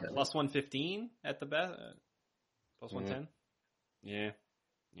 +110. +115 at the best. +110. Yeah.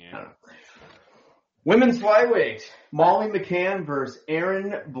 Women's flyweight, Molly McCann versus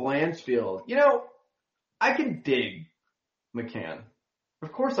Erin Blanchfield. I can dig McCann.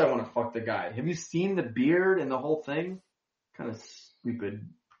 Of course I want to fuck the guy. Have you seen the beard and the whole thing? Kind of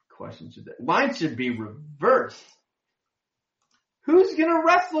stupid question should that. Mine should be reversed. Who's gonna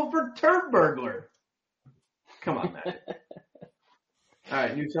wrestle for Turd Burglar? Come on, man. All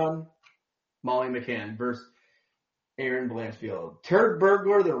right, Newton, Molly McCann versus Erin Blanchfield. Turd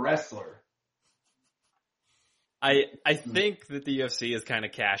Burglar, the wrestler. I think that the UFC is kind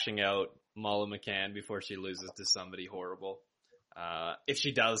of cashing out Molly McCann before she loses to somebody horrible. If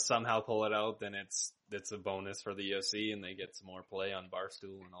she does somehow pull it out, then it's a bonus for the UFC and they get some more play on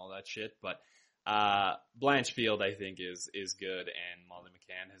Barstool and all that shit. But Blanchfield, I think, is good, and Molly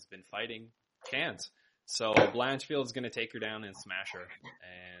McCann has been fighting cans. So Blanchfield's going to take her down and smash her.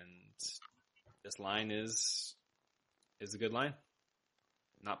 And this line is a good line.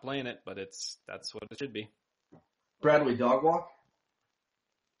 Not playing it, but that's what it should be. Bradley, dog walk?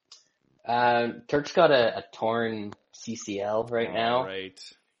 Turk's got a torn CCL right now. Right.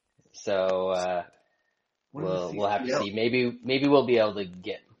 So we'll have to see. Maybe we'll be able to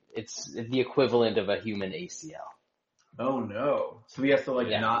get. It's the equivalent of a human ACL. Oh no! So he has to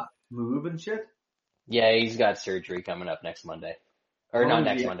not move and shit. Yeah, he's got surgery coming up next Monday, or not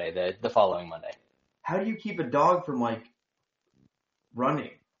next Monday, the following Monday. How do you keep a dog from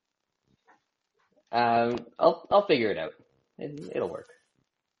running? I'll figure it out. It'll work.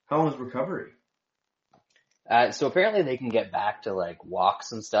 How long is recovery? So apparently they can get back to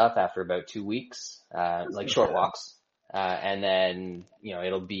walks and stuff after about 2 weeks, short walks. And then,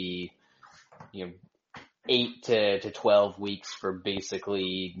 it'll be, 8 to 12 weeks for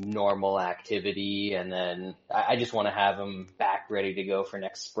basically normal activity, and then I just want to have him back ready to go for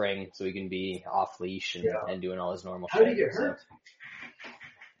next spring so he can be off leash and doing all his normal How shit. did he get hurt?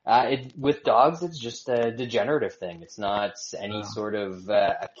 With dogs, it's just a degenerative thing. It's not any sort of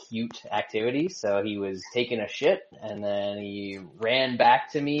acute activity. So he was taking a shit, and then he ran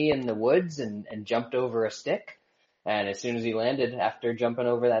back to me in the woods and jumped over a stick. And as soon as he landed, after jumping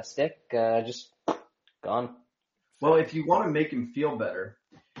over that stick, just gone. Well, if you want to make him feel better,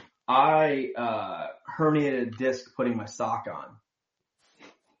 I herniated a disc putting my sock on.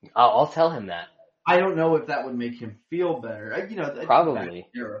 I'll tell him that. I don't know if that would make him feel better. Probably.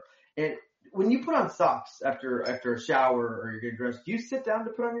 And when you put on socks after a shower or you're getting dressed, do you sit down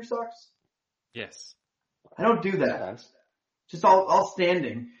to put on your socks? Yes. I don't do that. Sometimes. Just all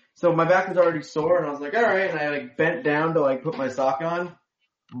standing. So my back was already sore, and I was like, all right, and I bent down to put my sock on.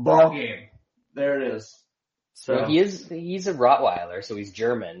 Ball game. There it is. So Well, he's a Rottweiler, so he's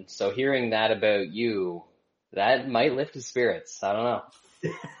German. So hearing that about you, that might lift his spirits. I don't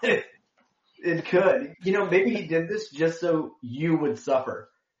know. It could. Maybe he did this just so you would suffer.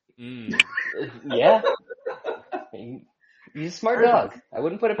 Yeah. He's a smart dog. I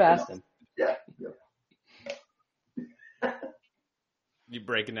wouldn't put it past him. Yeah. You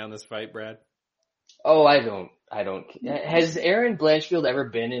breaking down this fight, Brad? Oh, I don't. Has Aaron Blanchfield ever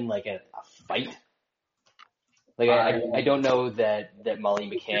been in a fight? I don't know that Molly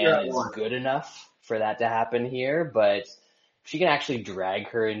McCann is good enough for that to happen here, but if she can actually drag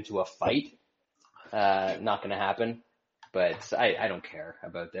her into a fight, not gonna happen. But I don't care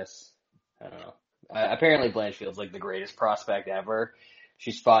about this. I don't know. Apparently Blanchfield's the greatest prospect ever.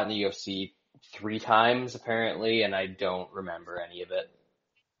 She's fought in the UFC 3 times apparently, and I don't remember any of it.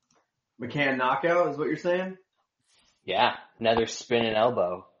 McCann knockout is what you're saying? Yeah, another spinning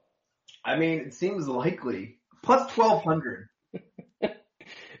elbow. I mean, it seems likely. Plus 1,200.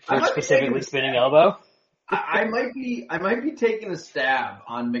 For specifically spinning elbow? I might be taking a stab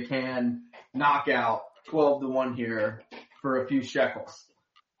on McCann knockout 12-1 here for a few shekels.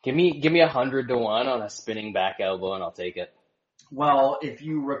 Give me 100 to 1 on a spinning back elbow and I'll take it. Well, if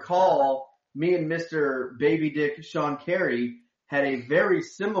you recall, me and Mr. Baby Dick Sean Carey had a very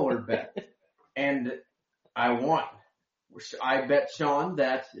similar bet, and I won. I bet Sean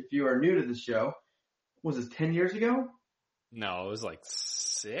that, if you are new to the show, was this 10 years ago? No, it was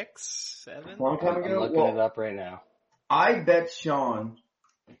 6, 7. A long time ago? I'm looking it up right now. I bet Sean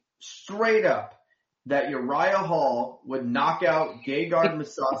straight up that Uriah Hall would knock out Gegard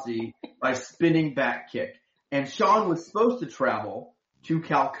Mousasi by spinning back kick. And Sean was supposed to travel to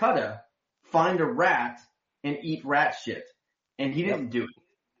Calcutta, find a rat, and eat rat shit. And he didn't do it.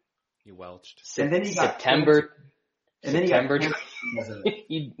 He welched. And then he got September. cancer.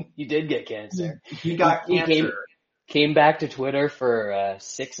 He did get cancer. He got cancer. Came back to Twitter for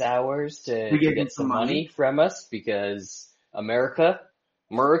 6 hours to get some money from us because America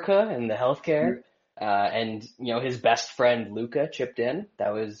and the healthcare. And his best friend Luca chipped in.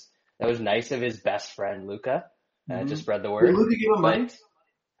 That was nice of his best friend Luca to spread the word. Did Luca give him money?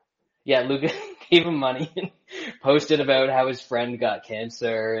 Yeah, Luca gave him money and posted about how his friend got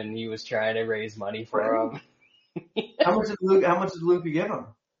cancer and he was trying to raise money for him. How much did Luca give him?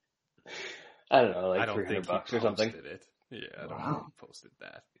 I don't know, I don't $300 think or something. It. Yeah, I don't Wow. think he posted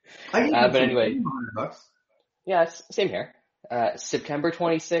that. But anyway, $100. yeah, same here. September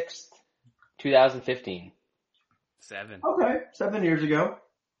 26th, 2015. 7. Okay, 7 years ago.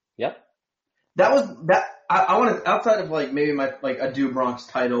 Yep. That was that. I want to, outside of maybe my a Do Bronx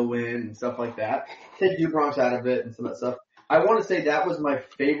title win and stuff like that. Take Do Bronx out of it and some of that stuff. I want to say that was my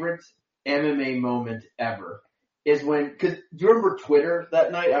favorite MMA moment ever. Is because do you remember Twitter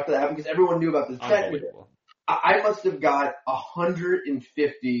that night after that happened? Because everyone knew about this. Unbelievable. I must have got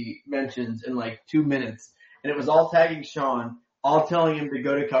 150 mentions in 2 minutes, and it was all tagging Sean, all telling him to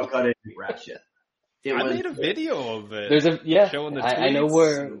go to Calcutta and eat rat shit. I made a video of it. Showing the I know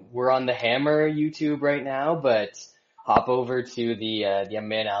tweets. we're on the Hammer YouTube right now, but hop over to the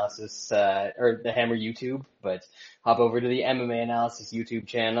MMA analysis or the Hammer YouTube, but hop over to the MMA analysis YouTube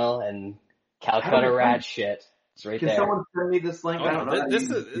channel and Calcutta rat shit. It's right Can there. someone send me this link? I don't know.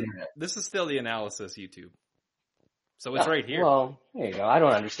 This is still the analysis YouTube. So it's right here. Well, there you go. I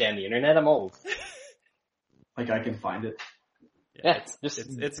don't understand the internet. I'm old. I can find it. Yeah,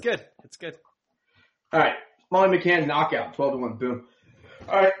 it's good. It's good. All right, Molly McCann knockout, 12-1, boom.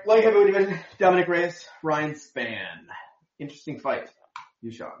 All right, light heavyweight division, Dominic Reyes, Ryan Spann. Interesting fight.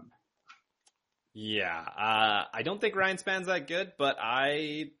 You, Sean. Yeah, I don't think Ryan Spann's that good, but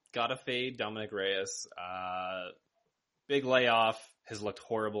I gotta fade Dominic Reyes. Big layoff, has looked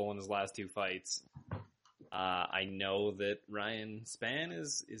horrible in his last 2 fights. I know that Ryan Spann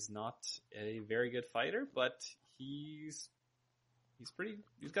is not a very good fighter, but he's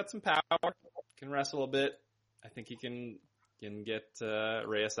got some power, can wrestle a bit. I think he can get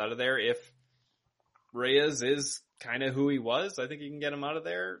Reyes out of there. If Reyes is kind of who he was, I think he can get him out of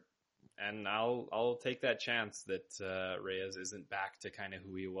there, and I'll take that chance that Reyes isn't back to kind of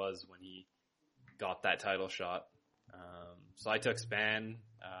who he was when he got that title shot. So I took Spann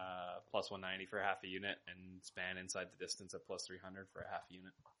plus 190 for half a unit, and Spann inside the distance at plus 300 for a half a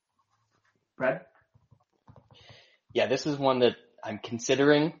unit. Brad? Yeah, this is one that I'm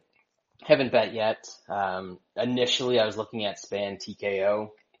considering. Haven't bet yet. Initially, I was looking at Spann TKO.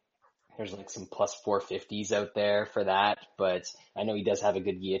 There's like some plus 450s out there for that, but I know he does have a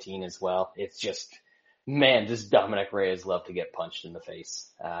good guillotine as well. It's just, man, does Dominic Reyes love to get punched in the face.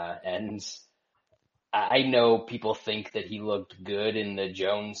 And I know people think that he looked good in the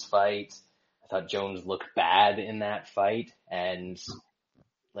Jones fight. I thought Jones looked bad in that fight. And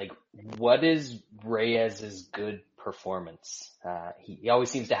like, what is Reyes's good performance? He always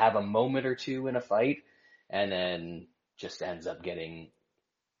seems to have a moment or two in a fight and then just ends up getting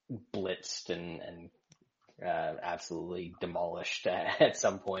blitzed and absolutely demolished at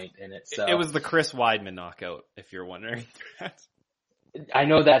some point in it. So It was the Chris Weidman knockout, if you're wondering. I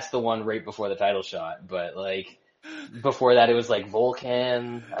know that's the one right before the title shot, but like before that it was like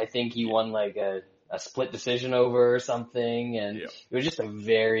Volkan. I think he won like a split decision over or something, and Yep. It was just a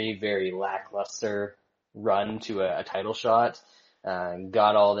very, very lackluster run to a title shot.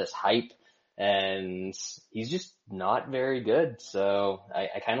 Got all this hype, and he's just not very good. So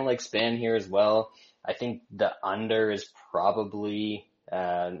I kind of like Spann here as well. I think the under is probably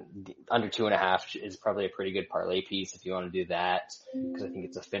under 2.5 is probably a pretty good parlay piece if you want to do that, because I think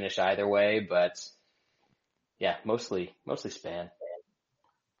it's a finish either way. But yeah, mostly Spann.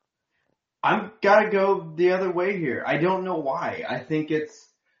 I've got to go the other way here. I don't know why.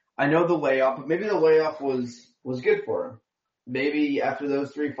 I know the layoff, but maybe the layoff was good for him. Maybe after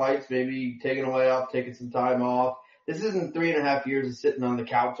those 3 fights, maybe taking a layoff, taking some time off. This isn't 3.5 years of sitting on the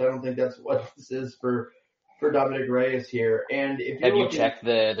couch. I don't think that's what this is for Dominic Reyes here. And if Have you checked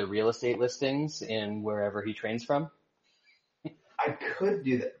the real estate listings in wherever he trains from? I could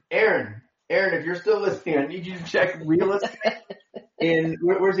do that. Aaron, if you're still listening, I need you to check real estate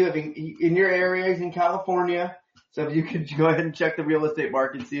where's he living? In your area, he's in California. So if you could go ahead and check the real estate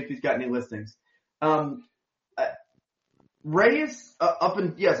market, see if he's got any listings. Reyes,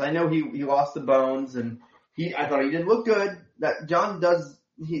 yes, I know he lost the bones, and I thought he did look good. That John does,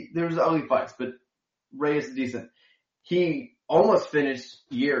 there's ugly fights, but Reyes is decent. He almost finished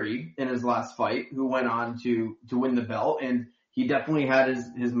Yuri in his last fight, who went on to win the belt, and he definitely had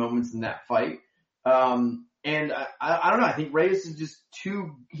his moments in that fight. And I don't know, I think Reyes is just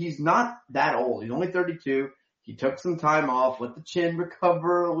he's not that old. He's only 32. He took some time off, let the chin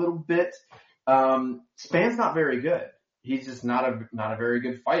recover a little bit. Spann's not very good. He's just not a very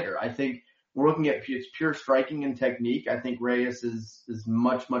good fighter. I think we're looking at pure striking and technique. I think Reyes is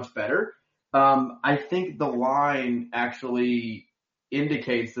much, much better. I think the line actually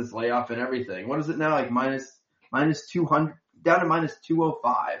indicates this layoff and everything. What is it now? Like minus 200, down to minus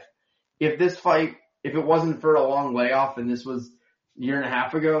 205. If it wasn't for a long layoff and this was a year and a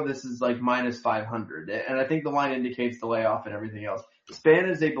half ago, this is like minus 500. And I think the line indicates the layoff and everything else. Spann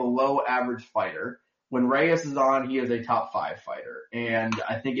is a below average fighter. When Reyes is on, he is a top 5 fighter. And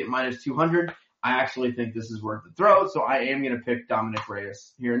I think at minus 200, I actually think this is worth the throw. So I am going to pick Dominic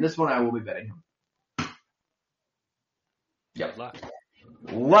Reyes here. In this one, I will be betting him. Good luck.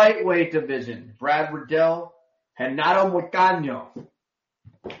 Lightweight division. Brad Riddell, Renato Moicano.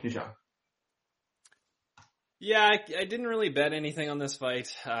 Sean. Yeah, I didn't really bet anything on this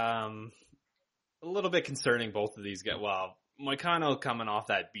fight. A little bit concerning, both of these guys. Well, Moicano coming off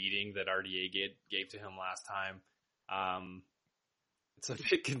that beating that RDA gave to him last time. It's a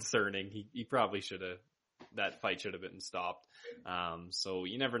bit concerning. He probably that fight should have been stopped. So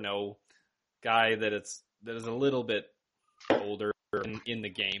you never know. Guy that is a little bit older in the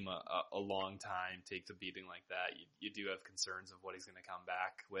game, a long time, takes a beating like that. You do have concerns of what he's going to come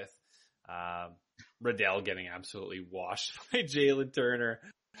back with. Riddell getting absolutely washed by Jalen Turner.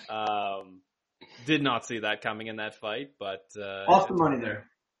 Did not see that coming in that fight, but lost the money there.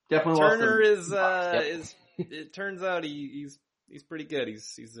 Definitely Turner lost it turns out he's pretty good.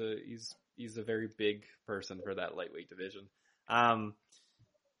 He's a very big person for that lightweight division.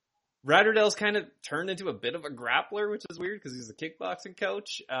 Brad Riddell's kind of turned into a bit of a grappler, which is weird because he's a kickboxing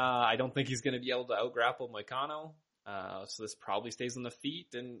coach. I don't think he's going to be able to out-grapple Moicano. So this probably stays on the feet,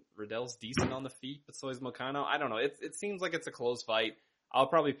 and Riddell's decent on the feet, but so is Moicano. I don't know. It seems like it's a close fight. I'll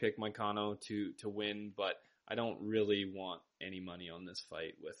probably pick Moicano to win, but I don't really want any money on this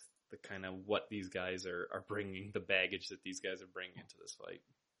fight with the kind of what these guys are bringing, the baggage that these guys are bringing into this fight.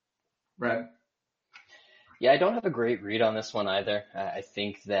 Brad? Yeah, I don't have a great read on this one either. I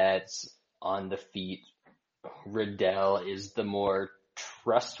think that on the feet, Riddell is the more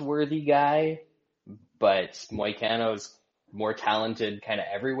trustworthy guy, but Moicano's more talented kind of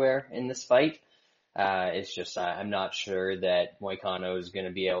everywhere in this fight. It's just, I'm not sure that Moicano is going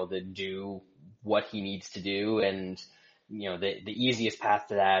to be able to do what he needs to do. And, the easiest path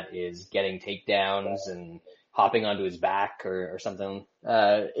to that is getting takedowns and hopping onto his back or something,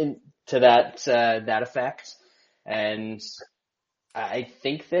 to that effect. And I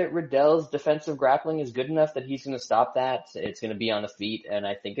think that Riddell's defensive grappling is good enough that he's going to stop that. It's going to be on the feet, and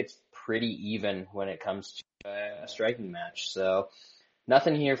I think it's pretty even when it comes to a striking match. So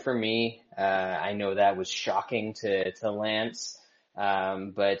nothing here for me. I know that was shocking to Lance,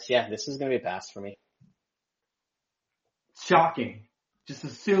 but yeah, this is going to be a pass for me. Shocking. Just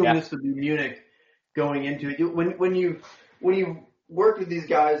assume this would be Munich going into it. When you worked with these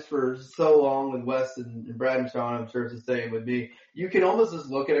guys for so long with Wes and Brad and Sean, I'm sure it's the same with me, you can almost just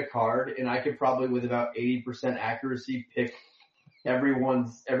look at a card and I could probably with about 80% accuracy pick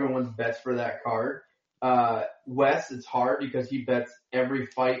everyone's bets for that card. Wes, it's hard because he bets every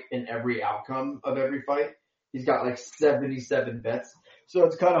fight and every outcome of every fight. He's got like 77 bets. So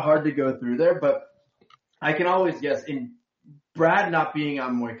it's kind of hard to go through there, but I can always guess. And Brad not being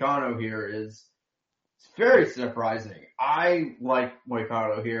on Moicano here is very surprising. I like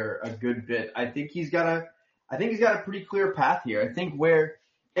Moicano here a good bit. I think he's got a pretty clear path here. I think where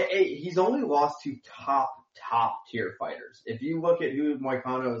he's only lost to top tier fighters. If you look at who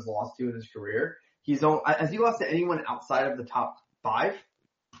Moicano has lost to in his career, has he lost to anyone outside of the top 5?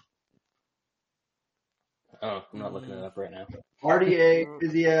 Oh, I'm not looking it up right now. RDA,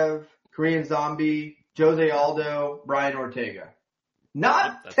 Fiziev, Korean Zombie, Jose Aldo, Brian Ortega.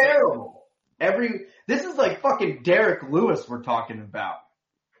 Not That's terrible. This is like fucking Derek Lewis we're talking about.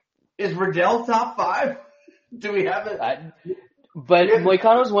 Is Riddell top 5? Do we have it? But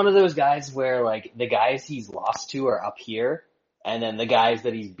Moicano's one of those guys where like the guys he's lost to are up here, and then the guys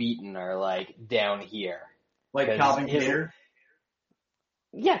that he's beaten are like down here. Like Calvin Kattar?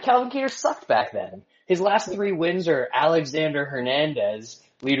 Yeah, Calvin Kattar sucked back then. His last 3 wins are Alexander Hernandez,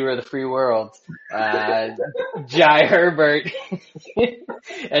 leader of the free world, Jai Herbert,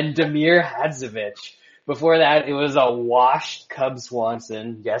 and Damir Hadzovic. Before that, it was a washed Cub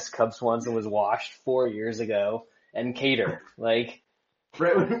Swanson. Yes, Cub Swanson was washed 4 years ago. And Kattar. Like,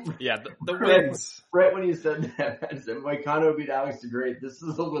 yeah, the wins. Brett, when you said that, I said, Moicano beat Alex the Great. This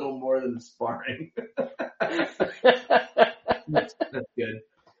is a little more than sparring. That's good.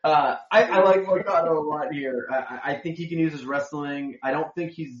 I like Moicano a lot here. I think he can use his wrestling. I don't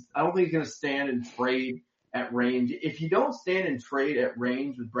think he's going to stand and trade at range. If you don't stand and trade at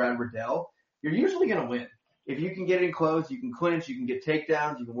range with Brad Riddell, you're usually going to win. If you can get in close, you can clinch, you can get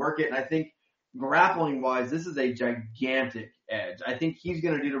takedowns, you can work it. And I think grappling wise, this is a gigantic edge. I think he's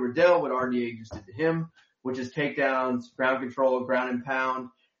going to do to Riddell what RDA just did to him, which is takedowns, ground control, ground and pound.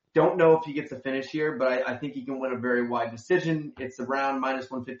 Don't know if he gets a finish here, but I think he can win a very wide decision. It's around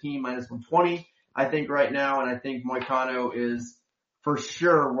 -115, -120, I think right now, and I think Moicano is for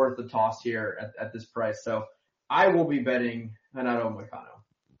sure worth the toss here at this price. So I will be betting Renato Moicano.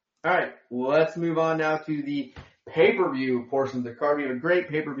 All right, let's move on now to the pay-per-view portion of the card. We have a great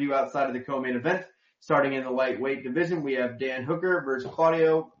pay-per-view outside of the co-main event. Starting in the lightweight division, we have Dan Hooker versus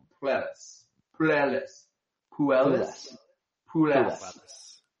Claudio Puelles.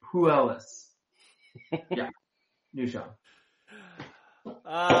 Yeah, new Sean.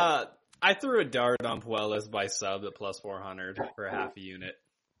 I threw a dart on Puelles by sub at +400 for a half a unit.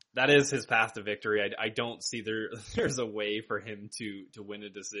 That is his path to victory. I don't see there's a way for him to win a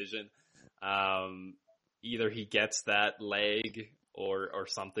decision. Either he gets that leg or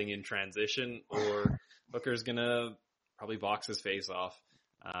something in transition, or Hooker's gonna probably box his face off.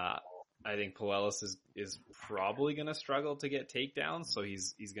 I think Puelles is probably gonna struggle to get takedowns, so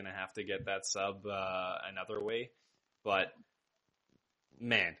he's gonna have to get that sub another way. But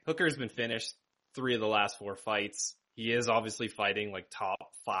man, Hooker's been finished 3 of the last 4 fights. He is obviously fighting like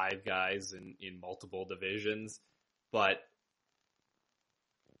top 5 guys in multiple divisions, but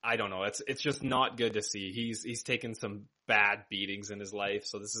I don't know. It's just not good to see. He's taken some bad beatings in his life,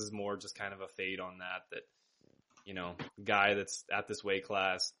 so this is more just kind of a fade on that, guy that's at this weight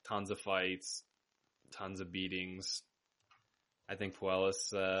class, tons of fights, tons of beatings. I think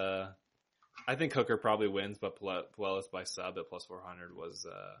Puelles, I think Hooker probably wins, but Puelles by sub at +400 was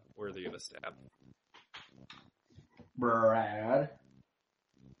worthy of a stab. Brad?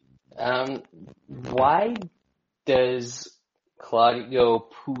 Why does Claudio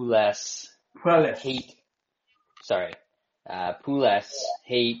Puelles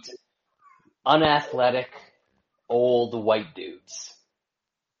hate unathletic old white dudes?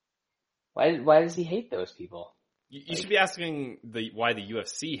 Why does he hate those people? You should be asking why the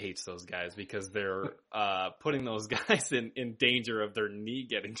UFC hates those guys, because they're putting those guys in danger of their knee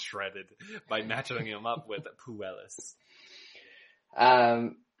getting shredded by matching him up with Puelles.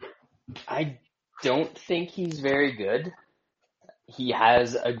 I don't think he's very good. He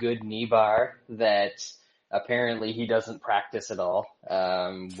has a good knee bar that apparently he doesn't practice at all,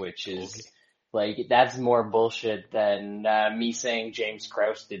 which is like, that's more bullshit than me saying James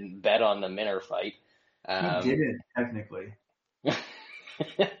Krause didn't bet on the Minner fight. He didn't, technically.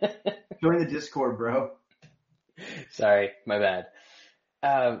 Join the Discord, bro. Sorry, my bad.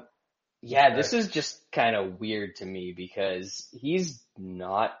 Yeah, this is just kind of weird to me because he's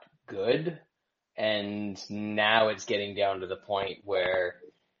not good, and now it's getting down to the point where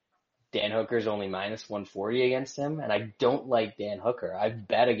Dan Hooker's only minus 140 against him, and I don't like Dan Hooker. I've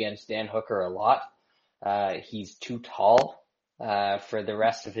bet against Dan Hooker a lot. He's too tall for the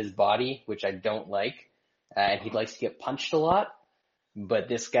rest of his body, which I don't like. And he likes to get punched a lot, but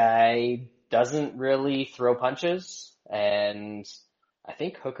this guy doesn't really throw punches, and I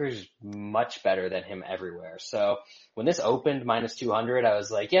think Hooker's much better than him everywhere. So when this opened minus 200, I was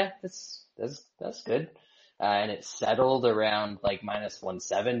like, yeah, that's good. And it settled around like minus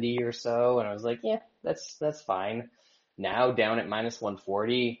 170 or so, and I was like, yeah, that's fine. Now down at minus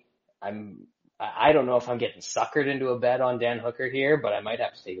 140, I don't know if I'm getting suckered into a bet on Dan Hooker here, but I might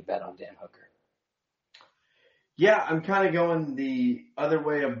have to take a bet on Dan Hooker. Yeah, I'm kind of going the other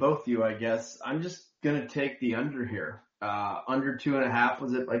way of both you, I guess. I'm just going to take the under here. Under 2.5,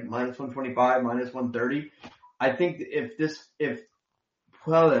 was it like minus 125, minus 130? I think if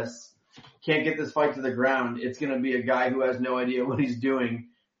Puelles can't get this fight to the ground, it's going to be a guy who has no idea what he's doing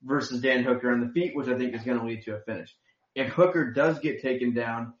versus Dan Hooker on the feet, which I think is going to lead to a finish. If Hooker does get taken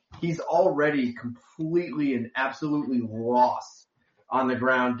down, he's already completely and absolutely lost on the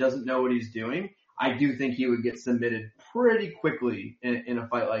ground, doesn't know what he's doing. I do think he would get submitted pretty quickly in a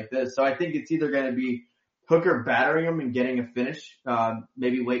fight like this. So I think it's either going to be Hooker battering him and getting a finish,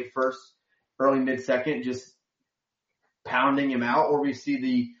 maybe late first, early mid-second, just pounding him out, or we see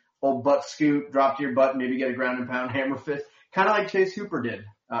the old butt scoop, drop to your butt, maybe get a ground and pound hammer fist, kind of like Chase Hooper did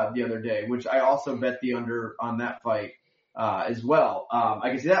the other day, which I also bet the under on that fight as well. I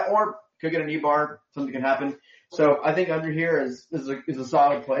can see that, or could get a knee bar, something can happen. So I think under here is a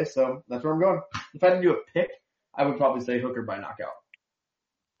solid play, so that's where I'm going. If I had to do a pick, I would probably say Hooker by knockout.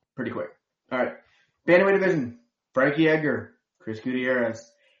 Pretty quick. All right. Bantamweight division. Frankie Edgar, Chris Gutierrez.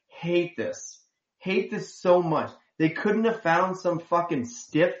 Hate this so much. They couldn't have found some fucking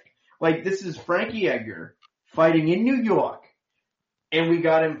stiff. Like, this is Frankie Edgar fighting in New York, and we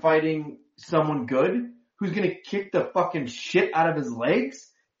got him fighting someone good who's going to kick the fucking shit out of his legs.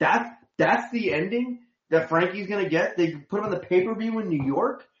 That's the ending that Frankie's going to get. They put him on the pay-per-view in New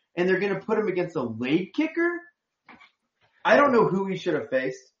York, and they're going to put him against a leg kicker? I don't know who he should have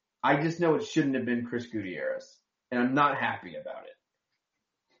faced. I just know it shouldn't have been Chris Gutierrez, and I'm not happy about it.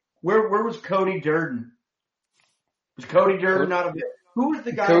 Where was Cody Durden? Was Cody Durden not a bit? Who was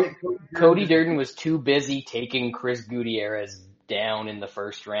the guy Cody Durden was too busy taking Chris Gutierrez down in the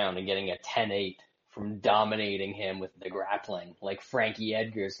first round and getting a 10-8 from dominating him with the grappling, like Frankie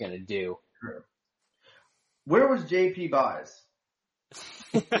Edgar's going to do. True. Where was JP Buys?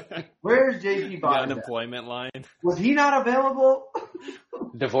 Where's JP Buys? The unemployment line. Was he not available?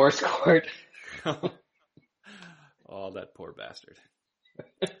 Divorce court. Oh, that poor bastard.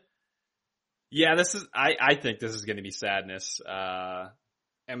 Yeah, I think this is going to be sadness.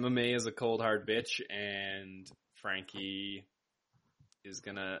 MMA is a cold hard bitch, and Frankie is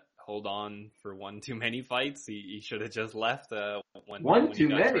going to hold on for one too many fights. He should have just left when he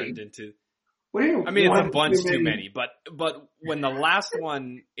got turned into. What do you mean? I mean, it's a bunch too many, but when the last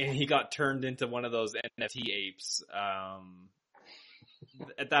one he got turned into one of those NFT apes,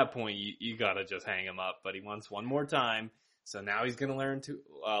 at that point you gotta just hang him up. But he wants one more time, so now he's gonna learn to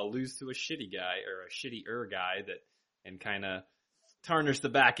lose to a shitty guy or a shittier guy and kind of tarnish the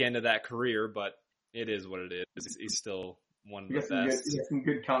back end of that career. But it is what it is. He's still one of the best. You got some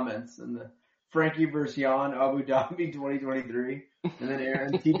good comments in the Frankie versus Jan, Abu Dhabi 2023. And then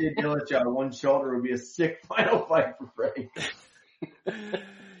Aaron, TJ Dillashaw on one shoulder would be a sick final fight for Frank.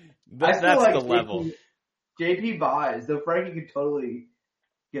 That's like the level. JP buys, though Frankie could totally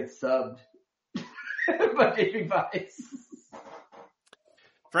get subbed. But JP buys.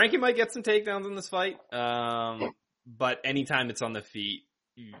 Frankie might get some takedowns in this fight, but anytime it's on the feet,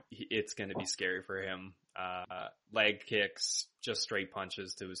 it's going to be scary for him. Leg kicks, just straight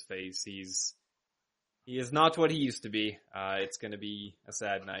punches to his face. He is not what he used to be. It's going to be a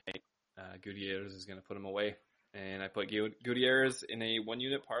sad night. Gutierrez is going to put him away. And I put Gutierrez in a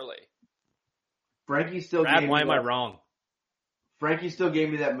 1-unit parlay. Frankie still Brad, gave why me am that, I wrong? Frankie still gave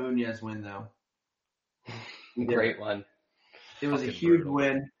me that Munoz win though. Great one. It was a Fucking huge brutal.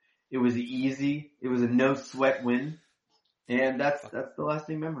 win. It was easy. It was a no sweat win. And that's the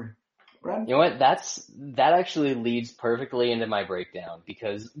lasting memory. Brad? You know what? That actually leads perfectly into my breakdown,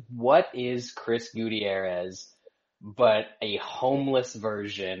 because what is Chris Gutierrez but a homeless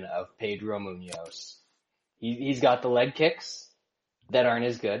version of Pedro Munoz? He's got the leg kicks that aren't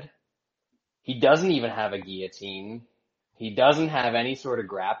as good. He doesn't even have a guillotine. He doesn't have any sort of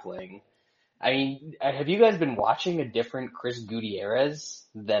grappling. I mean, have you guys been watching a different Chris Gutierrez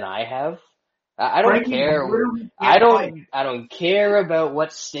than I have? I don't Frankie care. literally I can't fight. don't care about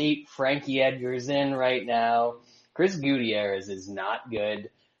what state Frankie Edgar's in right now. Chris Gutierrez is not good.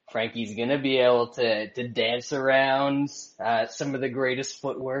 Frankie's gonna be able to dance around some of the greatest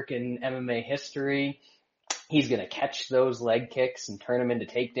footwork in MMA history. He's gonna catch those leg kicks and turn them into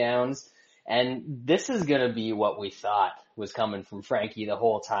takedowns. And this is gonna be what we thought was coming from Frankie the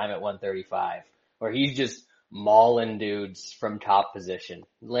whole time at 135, where he's just mauling dudes from top position.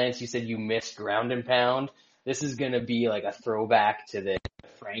 Lance, you said you missed ground and pound. This is gonna be like a throwback to the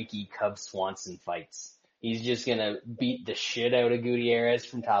Frankie Cub Swanson fights. He's just gonna beat the shit out of Gutierrez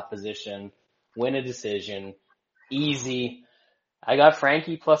from top position, win a decision, easy. I got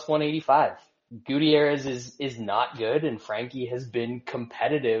Frankie plus 185. Gutierrez is not good, and Frankie has been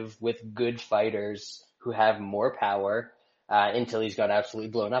competitive with good fighters who have more power until he's got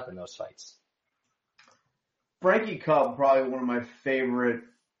absolutely blown up in those fights. Frankie Cub, probably one of my favorite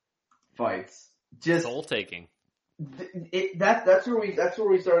fights. Just Soul taking. that's where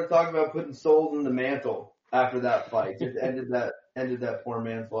we started talking about putting souls in the mantle after that fight. Just ended that poor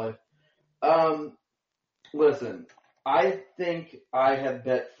man's life. Listen, I think I have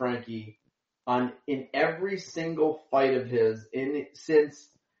bet Frankie in every single fight of his since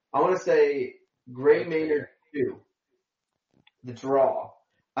I want to say Gray Maynard 2, the draw.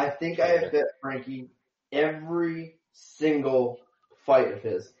 I think I have bet Frankie every single fight of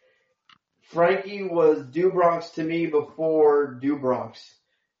his. Frankie was Dubronx to me before Dubronx.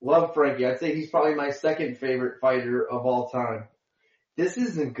 Love Frankie. I'd say he's probably my second favorite fighter of all time. This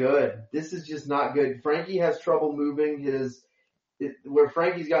isn't good. This is just not good. Frankie has trouble moving. Where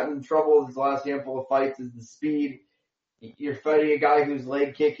Frankie's gotten in trouble with his last handful of fights is the speed. You're fighting a guy who's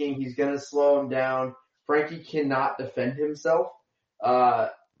leg kicking. He's going to slow him down. Frankie cannot defend himself.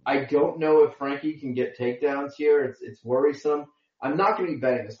 I don't know if Frankie can get takedowns here. It's worrisome. I'm not going to be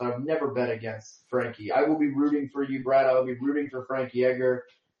betting this. I've never bet against Frankie. I will be rooting for you, Brad. I will be rooting for Frankie Edgar.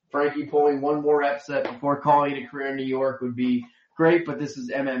 Frankie pulling one more upset before calling it a career in New York would be great, but this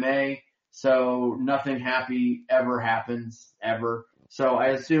is MMA, so nothing happy ever happens, ever. So I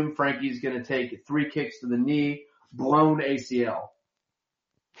assume Frankie's going to take 3 kicks to the knee, blown ACL.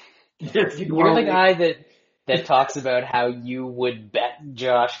 You're the guy that talks about how you would bet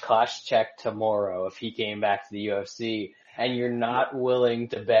Josh Koscheck tomorrow if he came back to the UFC, and you're not willing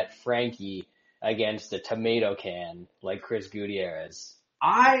to bet Frankie against a tomato can like Chris Gutierrez.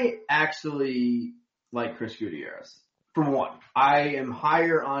 I actually like Chris Gutierrez. For one, I am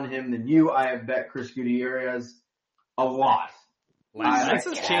higher on him than you. I have bet Chris Gutierrez a lot. Lance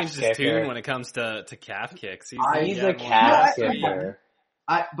has changed his kicker. tune when it comes to calf kicks. He's a calf kicker.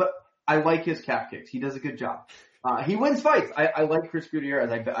 But I like his calf kicks. He does a good job. He wins fights. I like Chris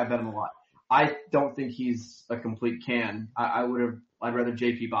Gutierrez. I bet him a lot. I don't think he's a complete can. I'd rather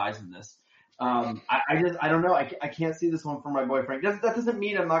JP buys than this. I don't know. I can't see this one for my boy Frank. That doesn't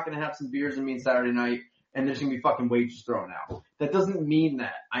mean I'm not going to have some beers with me Saturday night and there's going to be fucking wages thrown out. That doesn't mean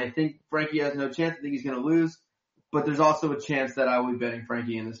that. I think Frankie has no chance. I think he's going to lose. But there's also a chance that I will be betting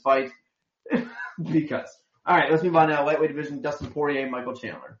Frankie in this fight. Because. All right, let's move on now. Lightweight division, Dustin Poirier, Michael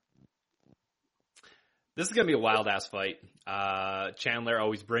Chandler. This is going to be a wild-ass fight. Chandler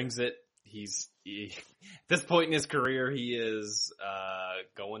always brings it. At this point in his career, he is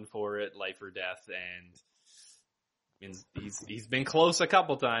going for it, life or death, and he's been close a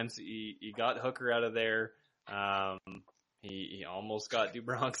couple times. He got Hooker out of there. He almost got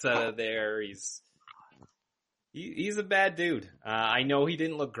Dubronx out of there. He's a bad dude. I know he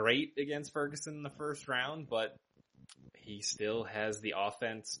didn't look great against Ferguson in the first round, but he still has the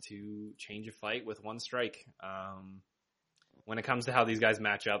offense to change a fight with one strike. When it comes to how these guys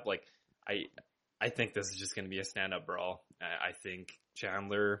match up, like I think this is just going to be a stand-up brawl. I think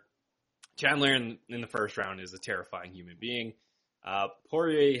Chandler in the first round is a terrifying human being.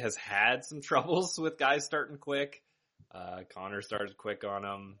 Poirier has had some troubles with guys starting quick. Connor started quick on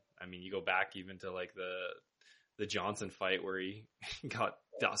him. I mean, you go back even to like the Johnson fight where he got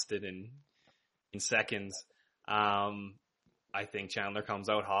dusted in seconds. I think Chandler comes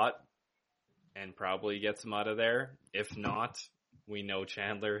out hot and probably gets him out of there. If not, we know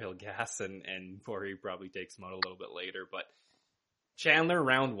Chandler, he'll gas, and Poirier probably takes him out a little bit later. But Chandler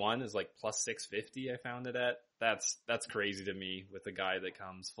round 1 is like plus 650. I found it at. That's crazy to me with a guy that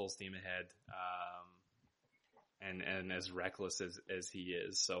comes full steam ahead, and as reckless as he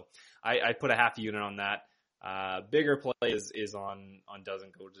is. So I put a half unit on that. Bigger play is on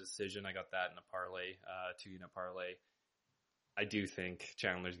doesn't go to decision. I got that in a parlay, 2-unit parlay. I do think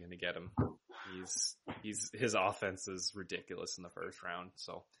Chandler's going to get him. His offense is ridiculous in the first round,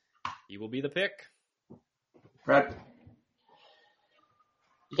 so he will be the pick. Brad?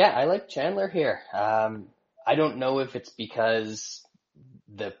 Yeah, I like Chandler here. I don't know if it's because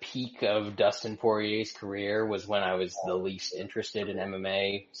the peak of Dustin Poirier's career was when I was the least interested in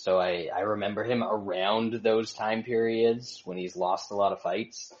MMA, so I remember him around those time periods when he's lost a lot of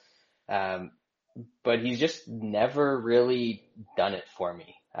fights. But he's just never really done it for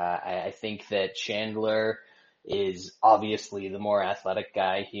me. I think that Chandler is obviously the more athletic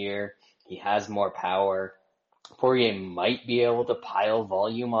guy here. He has more power. Poirier might be able to pile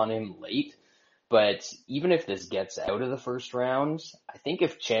volume on him late, but even if this gets out of the first round, I think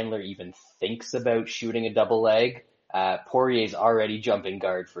if Chandler even thinks about shooting a double leg, Poirier's already jumping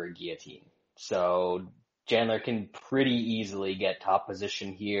guard for a guillotine. So Chandler can pretty easily get top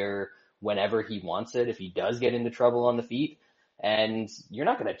position here whenever he wants it if he does get into trouble on the feet. And you're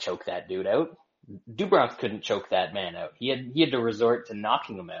not going to choke that dude out. Dubronx couldn't choke that man out. He had to resort to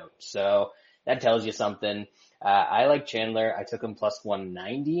knocking him out. So that tells you something. I like Chandler. I took him plus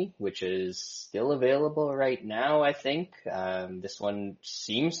 190, which is still available right now, I think. This one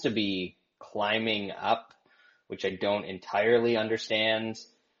seems to be climbing up, which I don't entirely understand.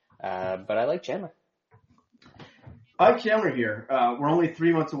 But I like Chandler. I like Chandler here. We're only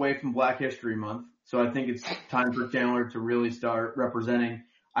 3 months away from Black History Month, so I think it's time for Chandler to really start representing.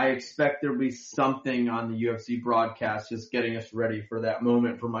 I expect there'll be something on the UFC broadcast just getting us ready for that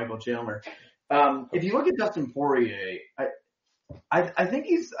moment for Michael Chandler. If you look at Dustin Poirier, I think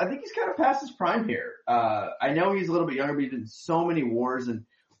he's kind of past his prime here. I know he's a little bit younger, but he's been in so many wars. And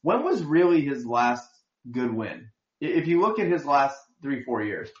when was really his last good win? If you look at his last 3-4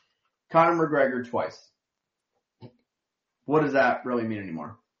 years, Conor McGregor twice. What does that really mean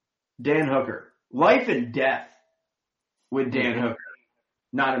anymore? Dan Hooker. Life and death with Dan Hooker.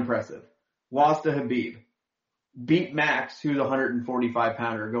 Not impressive. Lost to Habib. Beat Max, who's a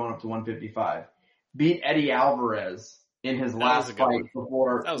 145-pounder going up to 155. Beat Eddie Alvarez in his last fight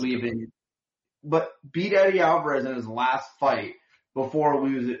before leaving. But beat Eddie Alvarez in his last fight before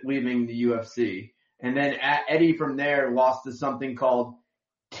leaving the UFC. And then Eddie from there lost to something called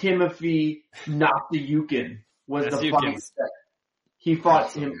Timothy Nastayukin. Was the fight he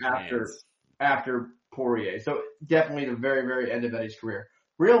fought him after Poirier. So definitely the very, very end of Eddie's career.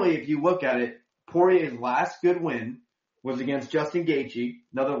 Really, if you look at it, Poirier's last good win was against Justin Gaethje,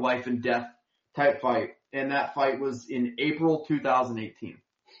 another life and death type fight, and that fight was in April 2018.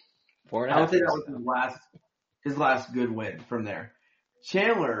 I would say that was his last good win from there.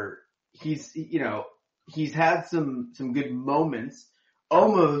 Chandler, he's had some good moments,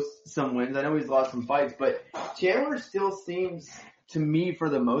 almost some wins. I know he's lost some fights, but Chandler still seems to me, for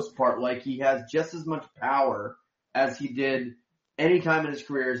the most part, like he has just as much power as he did any time in his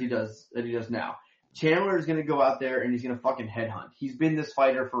career as he does now. Chandler is going to go out there and he's going to fucking headhunt. He's been this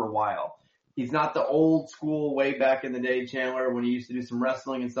fighter for a while. He's not the old school way back in the day Chandler when he used to do some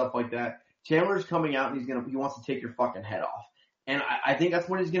wrestling and stuff like that. Chandler's coming out and he wants to take your fucking head off. And I think that's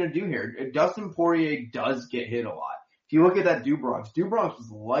what he's going to do here. Dustin Poirier does get hit a lot. If you look at that Dubronx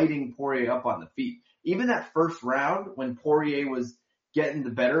was lighting Poirier up on the feet. Even that first round when Poirier was getting the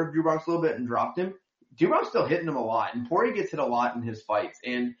better of Dubronx a little bit and dropped him, Dubronx still hitting him a lot. And Poirier gets hit a lot in his fights.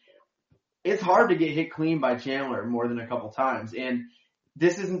 And it's hard to get hit clean by Chandler more than a couple times. And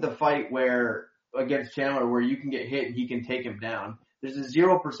this isn't the fight where against Chandler where you can get hit and he can take him down. There's a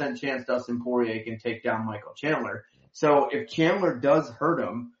 0% chance Dustin Poirier can take down Michael Chandler. So if Chandler does hurt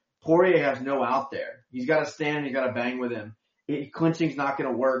him, Poirier has no out there. He's got to stand and he's got to bang with him. Clinching's not going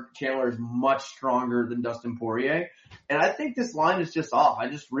to work. Chandler is much stronger than Dustin Poirier. And I think this line is just off. I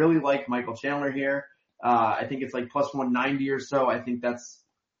just really like Michael Chandler here. I think it's like plus 190 or so. I think that's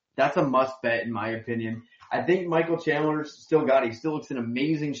a must bet in my opinion. I think Michael Chandler's still he still looks in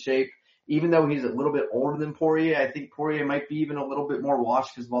amazing shape. Even though he's a little bit older than Poirier, I think Poirier might be even a little bit more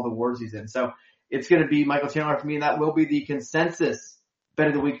washed because of all the wars he's in. So it's going to be Michael Chandler for me, and that will be the consensus bet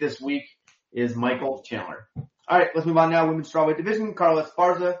of the week this week is Michael Chandler. All right, let's move on now. Women's strawweight division. Carla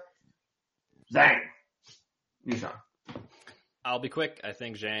Esparza. Zhang. You, Sean. I'll be quick. I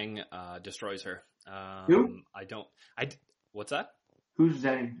think Zhang destroys her. Who? What's that? Who's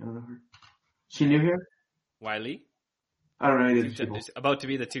Zhang? I don't know her. She new here? Wiley? I don't know any of these people. About to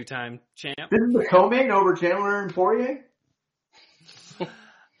be the 2-time champ. This is the co-main over Chandler and Poirier?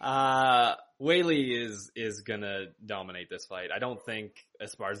 Whaley is gonna dominate this fight. I don't think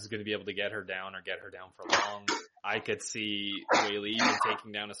Esparza is gonna be able to get her down or get her down for long. I could see Whaley even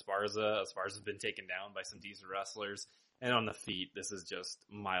taking down Esparza. Esparza's been taken down by some decent wrestlers. And on the feet, this is just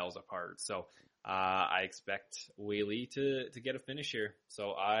miles apart. So I expect Whaley to get a finish here.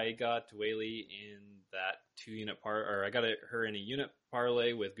 So I got Whaley in that 2-unit I got her in a unit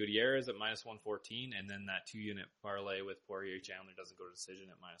parlay with Gutierrez at -114, and then that 2-unit parlay with Poirier Chandler doesn't go to decision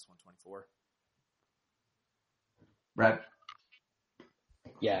at -124. Brad?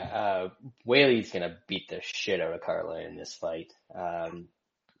 Yeah, Whaley's gonna beat the shit out of Carla in this fight.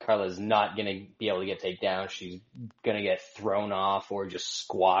 Carla's not gonna be able to get takedown. She's gonna get thrown off or just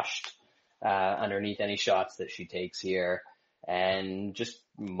squashed underneath any shots that she takes here, and just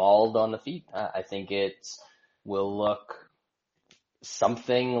mauled on the feet. I think it will look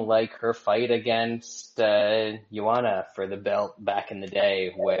something like her fight against Joanna for the belt back in the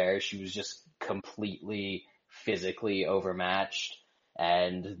day, where she was just completely physically overmatched.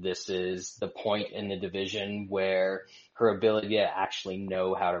 And this is the point in the division where her ability to actually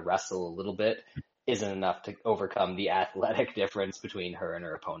know how to wrestle a little bit isn't enough to overcome the athletic difference between her and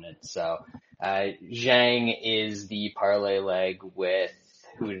her opponent. So Zhang is the parlay leg with,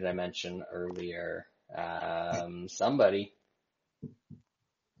 who did I mention earlier? Somebody.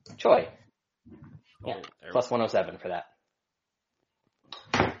 Choi. Yeah, plus 107 for that.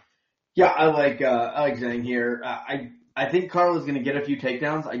 Yeah, I like Zhang here. I think Carla's going to get a few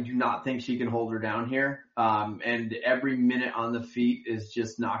takedowns. I do not think she can hold her down here. And every minute on the feet is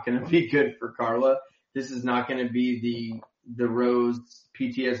just not going to be good for Carla. This is not going to be the Rose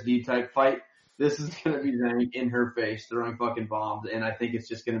PTSD type fight. This is going to be Zhang in her face throwing fucking bombs, and I think it's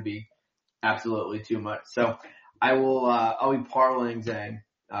just going to be absolutely too much. So I'll be parlaying Zhang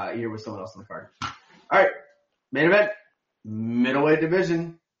here with someone else on the card. All right, main event, middleweight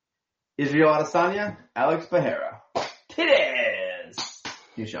division. Israel Adesanya, Alex Pereira. It is.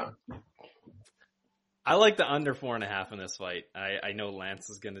 You, Sean. I like the under 4.5 in this fight. I know Lance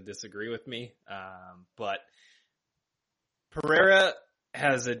is going to disagree with me, but Pereira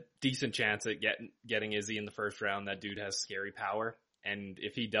has a decent chance at getting Izzy in the first round. That dude has scary power, and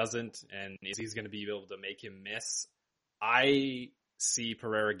if he doesn't, and Izzy's going to be able to make him miss, I see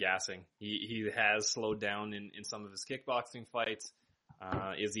Pereira gassing. He has slowed down in some of his kickboxing fights.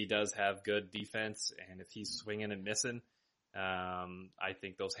 Izzy does have good defense, and if he's swinging and missing, I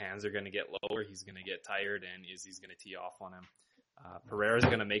think those hands are going to get lower. He's going to get tired, and Izzy's going to tee off on him. Pereira's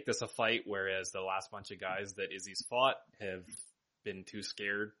going to make this a fight, whereas the last bunch of guys that Izzy's fought have been too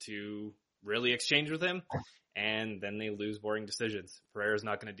scared to really exchange with him, and then they lose boring decisions. Pereira's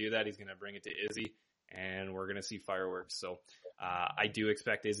not going to do that. He's going to bring it to Izzy, and we're going to see fireworks. So I do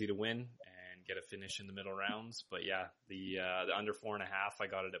expect Izzy to win and get a finish in the middle rounds. But yeah, the under 4.5, I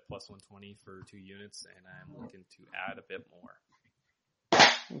got it at plus 120 for 2 units, and I'm looking to add a bit more.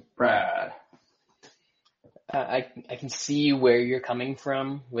 Brad. I can see where you're coming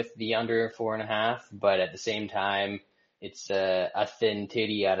from with the under 4.5, but at the same time, it's a thin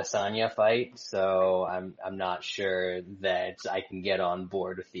titty Adesanya fight, so I'm not sure that I can get on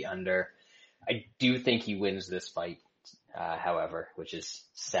board with the under. I do think he wins this fight, however, which is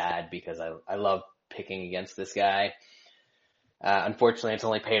sad because I love picking against this guy. Unfortunately, it's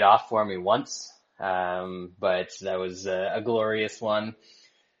only paid off for me once, but that was a glorious one.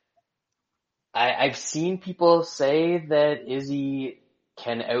 I've seen people say that Izzy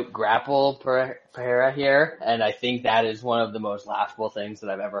can out-grapple Pereira here, and I think that is one of the most laughable things that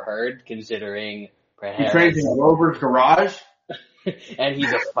I've ever heard, considering Pereira. He trains in Rover's garage? And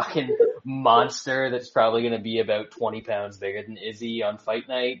he's a fucking monster that's probably going to be about 20 pounds bigger than Izzy on fight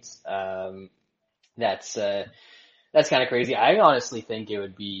night. That's kind of crazy. I honestly think it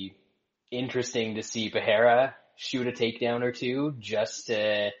would be interesting to see Pereira shoot a takedown or two just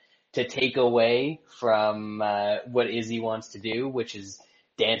to take away from what Izzy wants to do, which is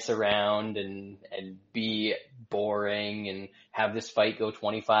dance around and be boring and have this fight go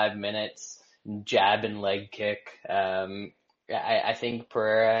 25 minutes, jab and leg kick. I think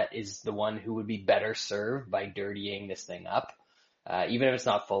Pereira is the one who would be better served by dirtying this thing up. Even if it's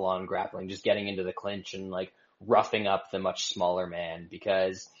not full on grappling, just getting into the clinch and like roughing up the much smaller man,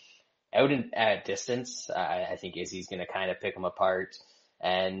 because at distance, I think Izzy's going to kind of pick him apart.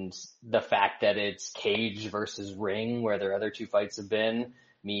 And the fact that it's cage versus ring, where their other two fights have been,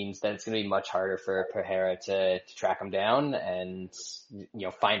 means that it's going to be much harder for Pereira to track him down and,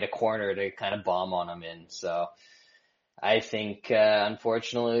 find a corner to kind of bomb on him in. So I think,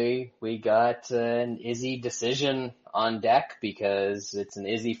 unfortunately, we got an Izzy decision on deck because it's an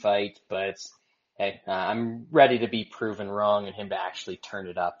Izzy fight, but hey, I'm ready to be proven wrong and him to actually turn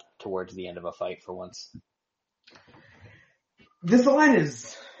it up towards the end of a fight for once. This line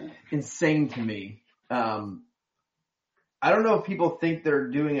is insane to me. I don't know if people think they're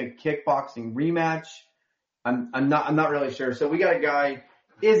doing a kickboxing rematch. I'm not really sure. So we got a guy,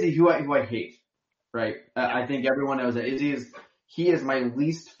 Izzy, who I hate, right? I think everyone knows that he is my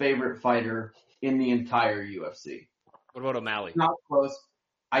least favorite fighter in the entire UFC. What about O'Malley? Not close.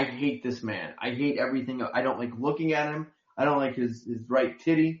 I hate this man. I hate everything. I don't like looking at him. I don't like his right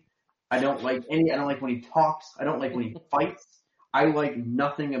titty. I don't like when he talks. I don't like when he fights. I like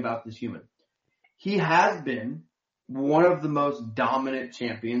nothing about this human. He has been one of the most dominant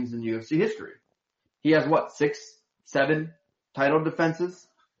champions in UFC history. He has 6, 7 title defenses?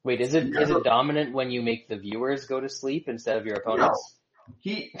 Wait, is it dominant when you make the viewers go to sleep instead of your opponents? No.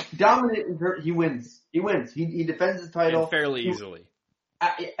 He dominant. He wins. He defends his title and fairly easily.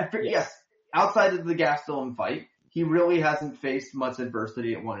 Yes. Outside of the Gastelum fight, he really hasn't faced much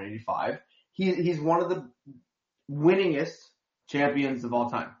adversity at 185. He's one of the winningest champions of all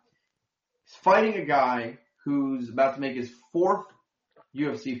time. He's fighting a guy who's about to make his 4th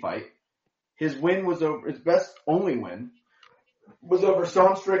UFC fight. His best only win was over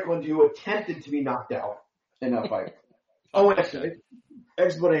Sean Strickland, who attempted to be knocked out in that fight. Actually,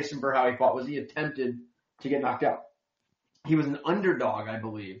 explanation for how he fought was he attempted to get knocked out. He was an underdog, I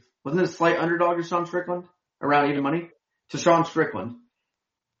believe. Wasn't it a slight underdog to Sean Strickland? Around even money? To Sean Strickland.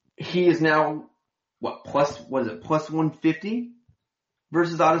 He is now, plus 150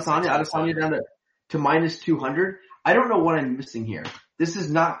 versus Adesanya? Adesanya down to minus 200. I don't know what I'm missing here. This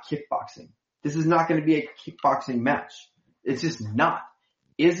is not kickboxing. This is not going to be a kickboxing match. It's just not.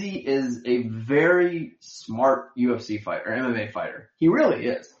 Izzy is a very smart UFC fighter, or MMA fighter. He really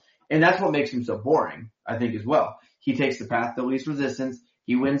is. And that's what makes him so boring, I think, as well. He takes the path to least resistance.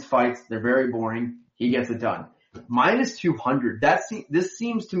 He wins fights. They're very boring. He gets it done. Minus 200. This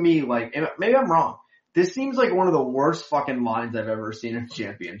seems to me like, and maybe I'm wrong, this seems like one of the worst fucking lines I've ever seen in a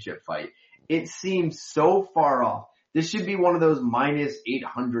championship fight. It seems so far off. This should be one of those minus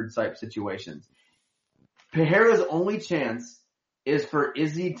 800 type situations. Pereira's only chance is for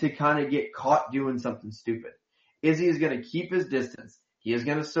Izzy to kind of get caught doing something stupid. Izzy is going to keep his distance. He is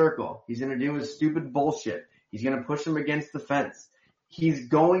going to circle. He's going to do his stupid bullshit. He's going to push him against the fence. He's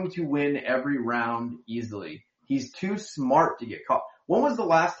going to win every round easily. He's too smart to get caught. When was the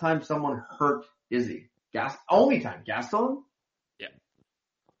last time someone hurt Izzy? Only time. Gastelum? Yeah.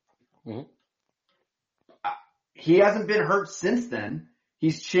 Mm-hmm. He hasn't been hurt since then.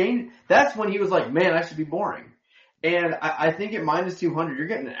 He's changed. That's when he was like, man, I should be boring. And I think at minus 200, you're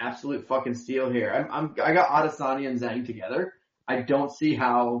getting an absolute fucking steal here. I got Adesanya and Zhang together. I don't see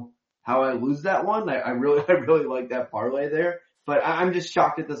how I lose that one. I really like that parlay there. But I'm just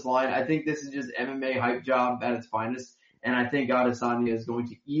shocked at this line. I think this is just MMA hype job at its finest. And I think Adesanya is going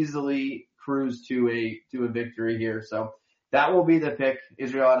to easily cruise to a victory here. So that will be the pick,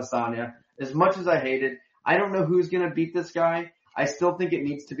 Israel Adesanya. As much as I hate it, I don't know who's going to beat this guy. I still think it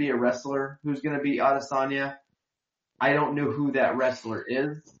needs to be a wrestler who's going to beat Adesanya. I don't know who that wrestler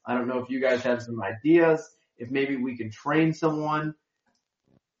is. I don't know if you guys have some ideas, if maybe we can train someone.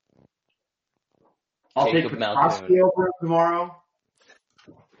 I'll take Petrosky over him tomorrow.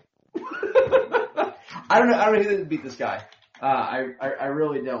 I don't know who to beat this guy. I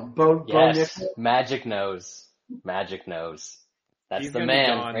really don't. Bo Nickel? Magic knows. That's He's the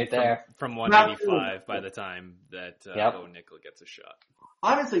man right there. From 185 by the time that Bo Nickel gets a shot.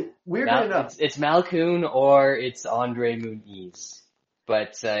 Honestly, weirdly enough, it's Malkoun or it's Andre Muniz,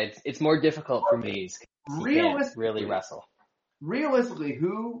 but it's more difficult for Muniz. He can't really wrestle. Realistically,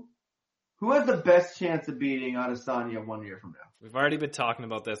 who has the best chance of beating Adesanya 1 year from now? We've already been talking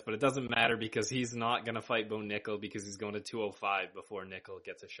about this, but it doesn't matter because he's not going to fight Bo Nickel because he's going to 205 before Nickel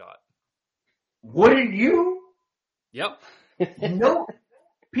gets a shot. Wouldn't you? Yep. No,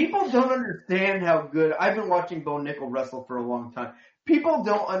 people don't understand how good. I've been watching Bo Nickel wrestle for a long time. People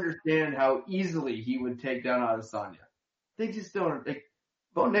don't understand how easily he would take down Adesanya. They just don't.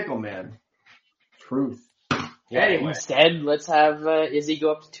 Bo Nickel, man. Truth. Yeah, anyway. Instead, let's have Izzy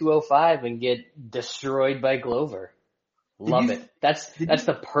go up to 205 and get destroyed by Glover. Love it. That's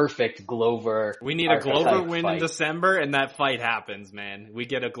the perfect Glover. We need a Glover win fight. in December, and that fight happens, man. We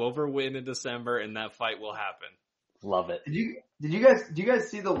get a Glover win in December, and that fight will happen. Love it. Did you guys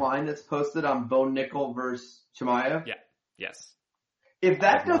see the line that's posted on Bo Nickel versus Chimaev? Yeah. Yes. If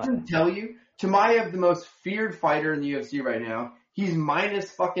that doesn't tell you, Chimaev, the most feared fighter in the UFC right now, he's minus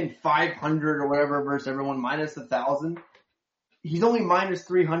fucking 500 or whatever versus everyone, minus 1,000. He's only minus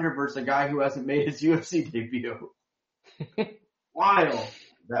 300 versus a guy who hasn't made his UFC debut. Wild,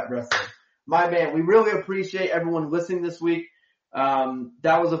 that wrestling. My man, we really appreciate everyone listening this week.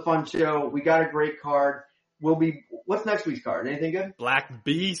 That was a fun show. We got a great card. What's next week's card? Anything good? Black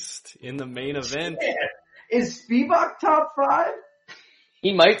Beast in the main event. Yeah. Is Spivak top 5?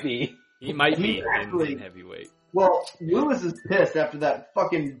 He might be. He might be Exactly. in heavyweight. Well, Lewis is pissed after that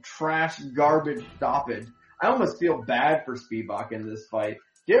fucking trash garbage stoppage. I almost feel bad for Spivak in this fight.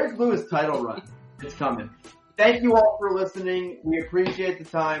 Derek Lewis title run. It's coming. Thank you all for listening. We appreciate the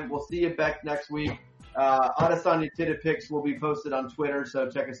time. We'll see you back next week. Adesanya Tita Picks will be posted on Twitter, so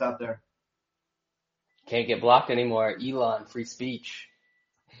check us out there. Can't get blocked anymore. Elon, free speech.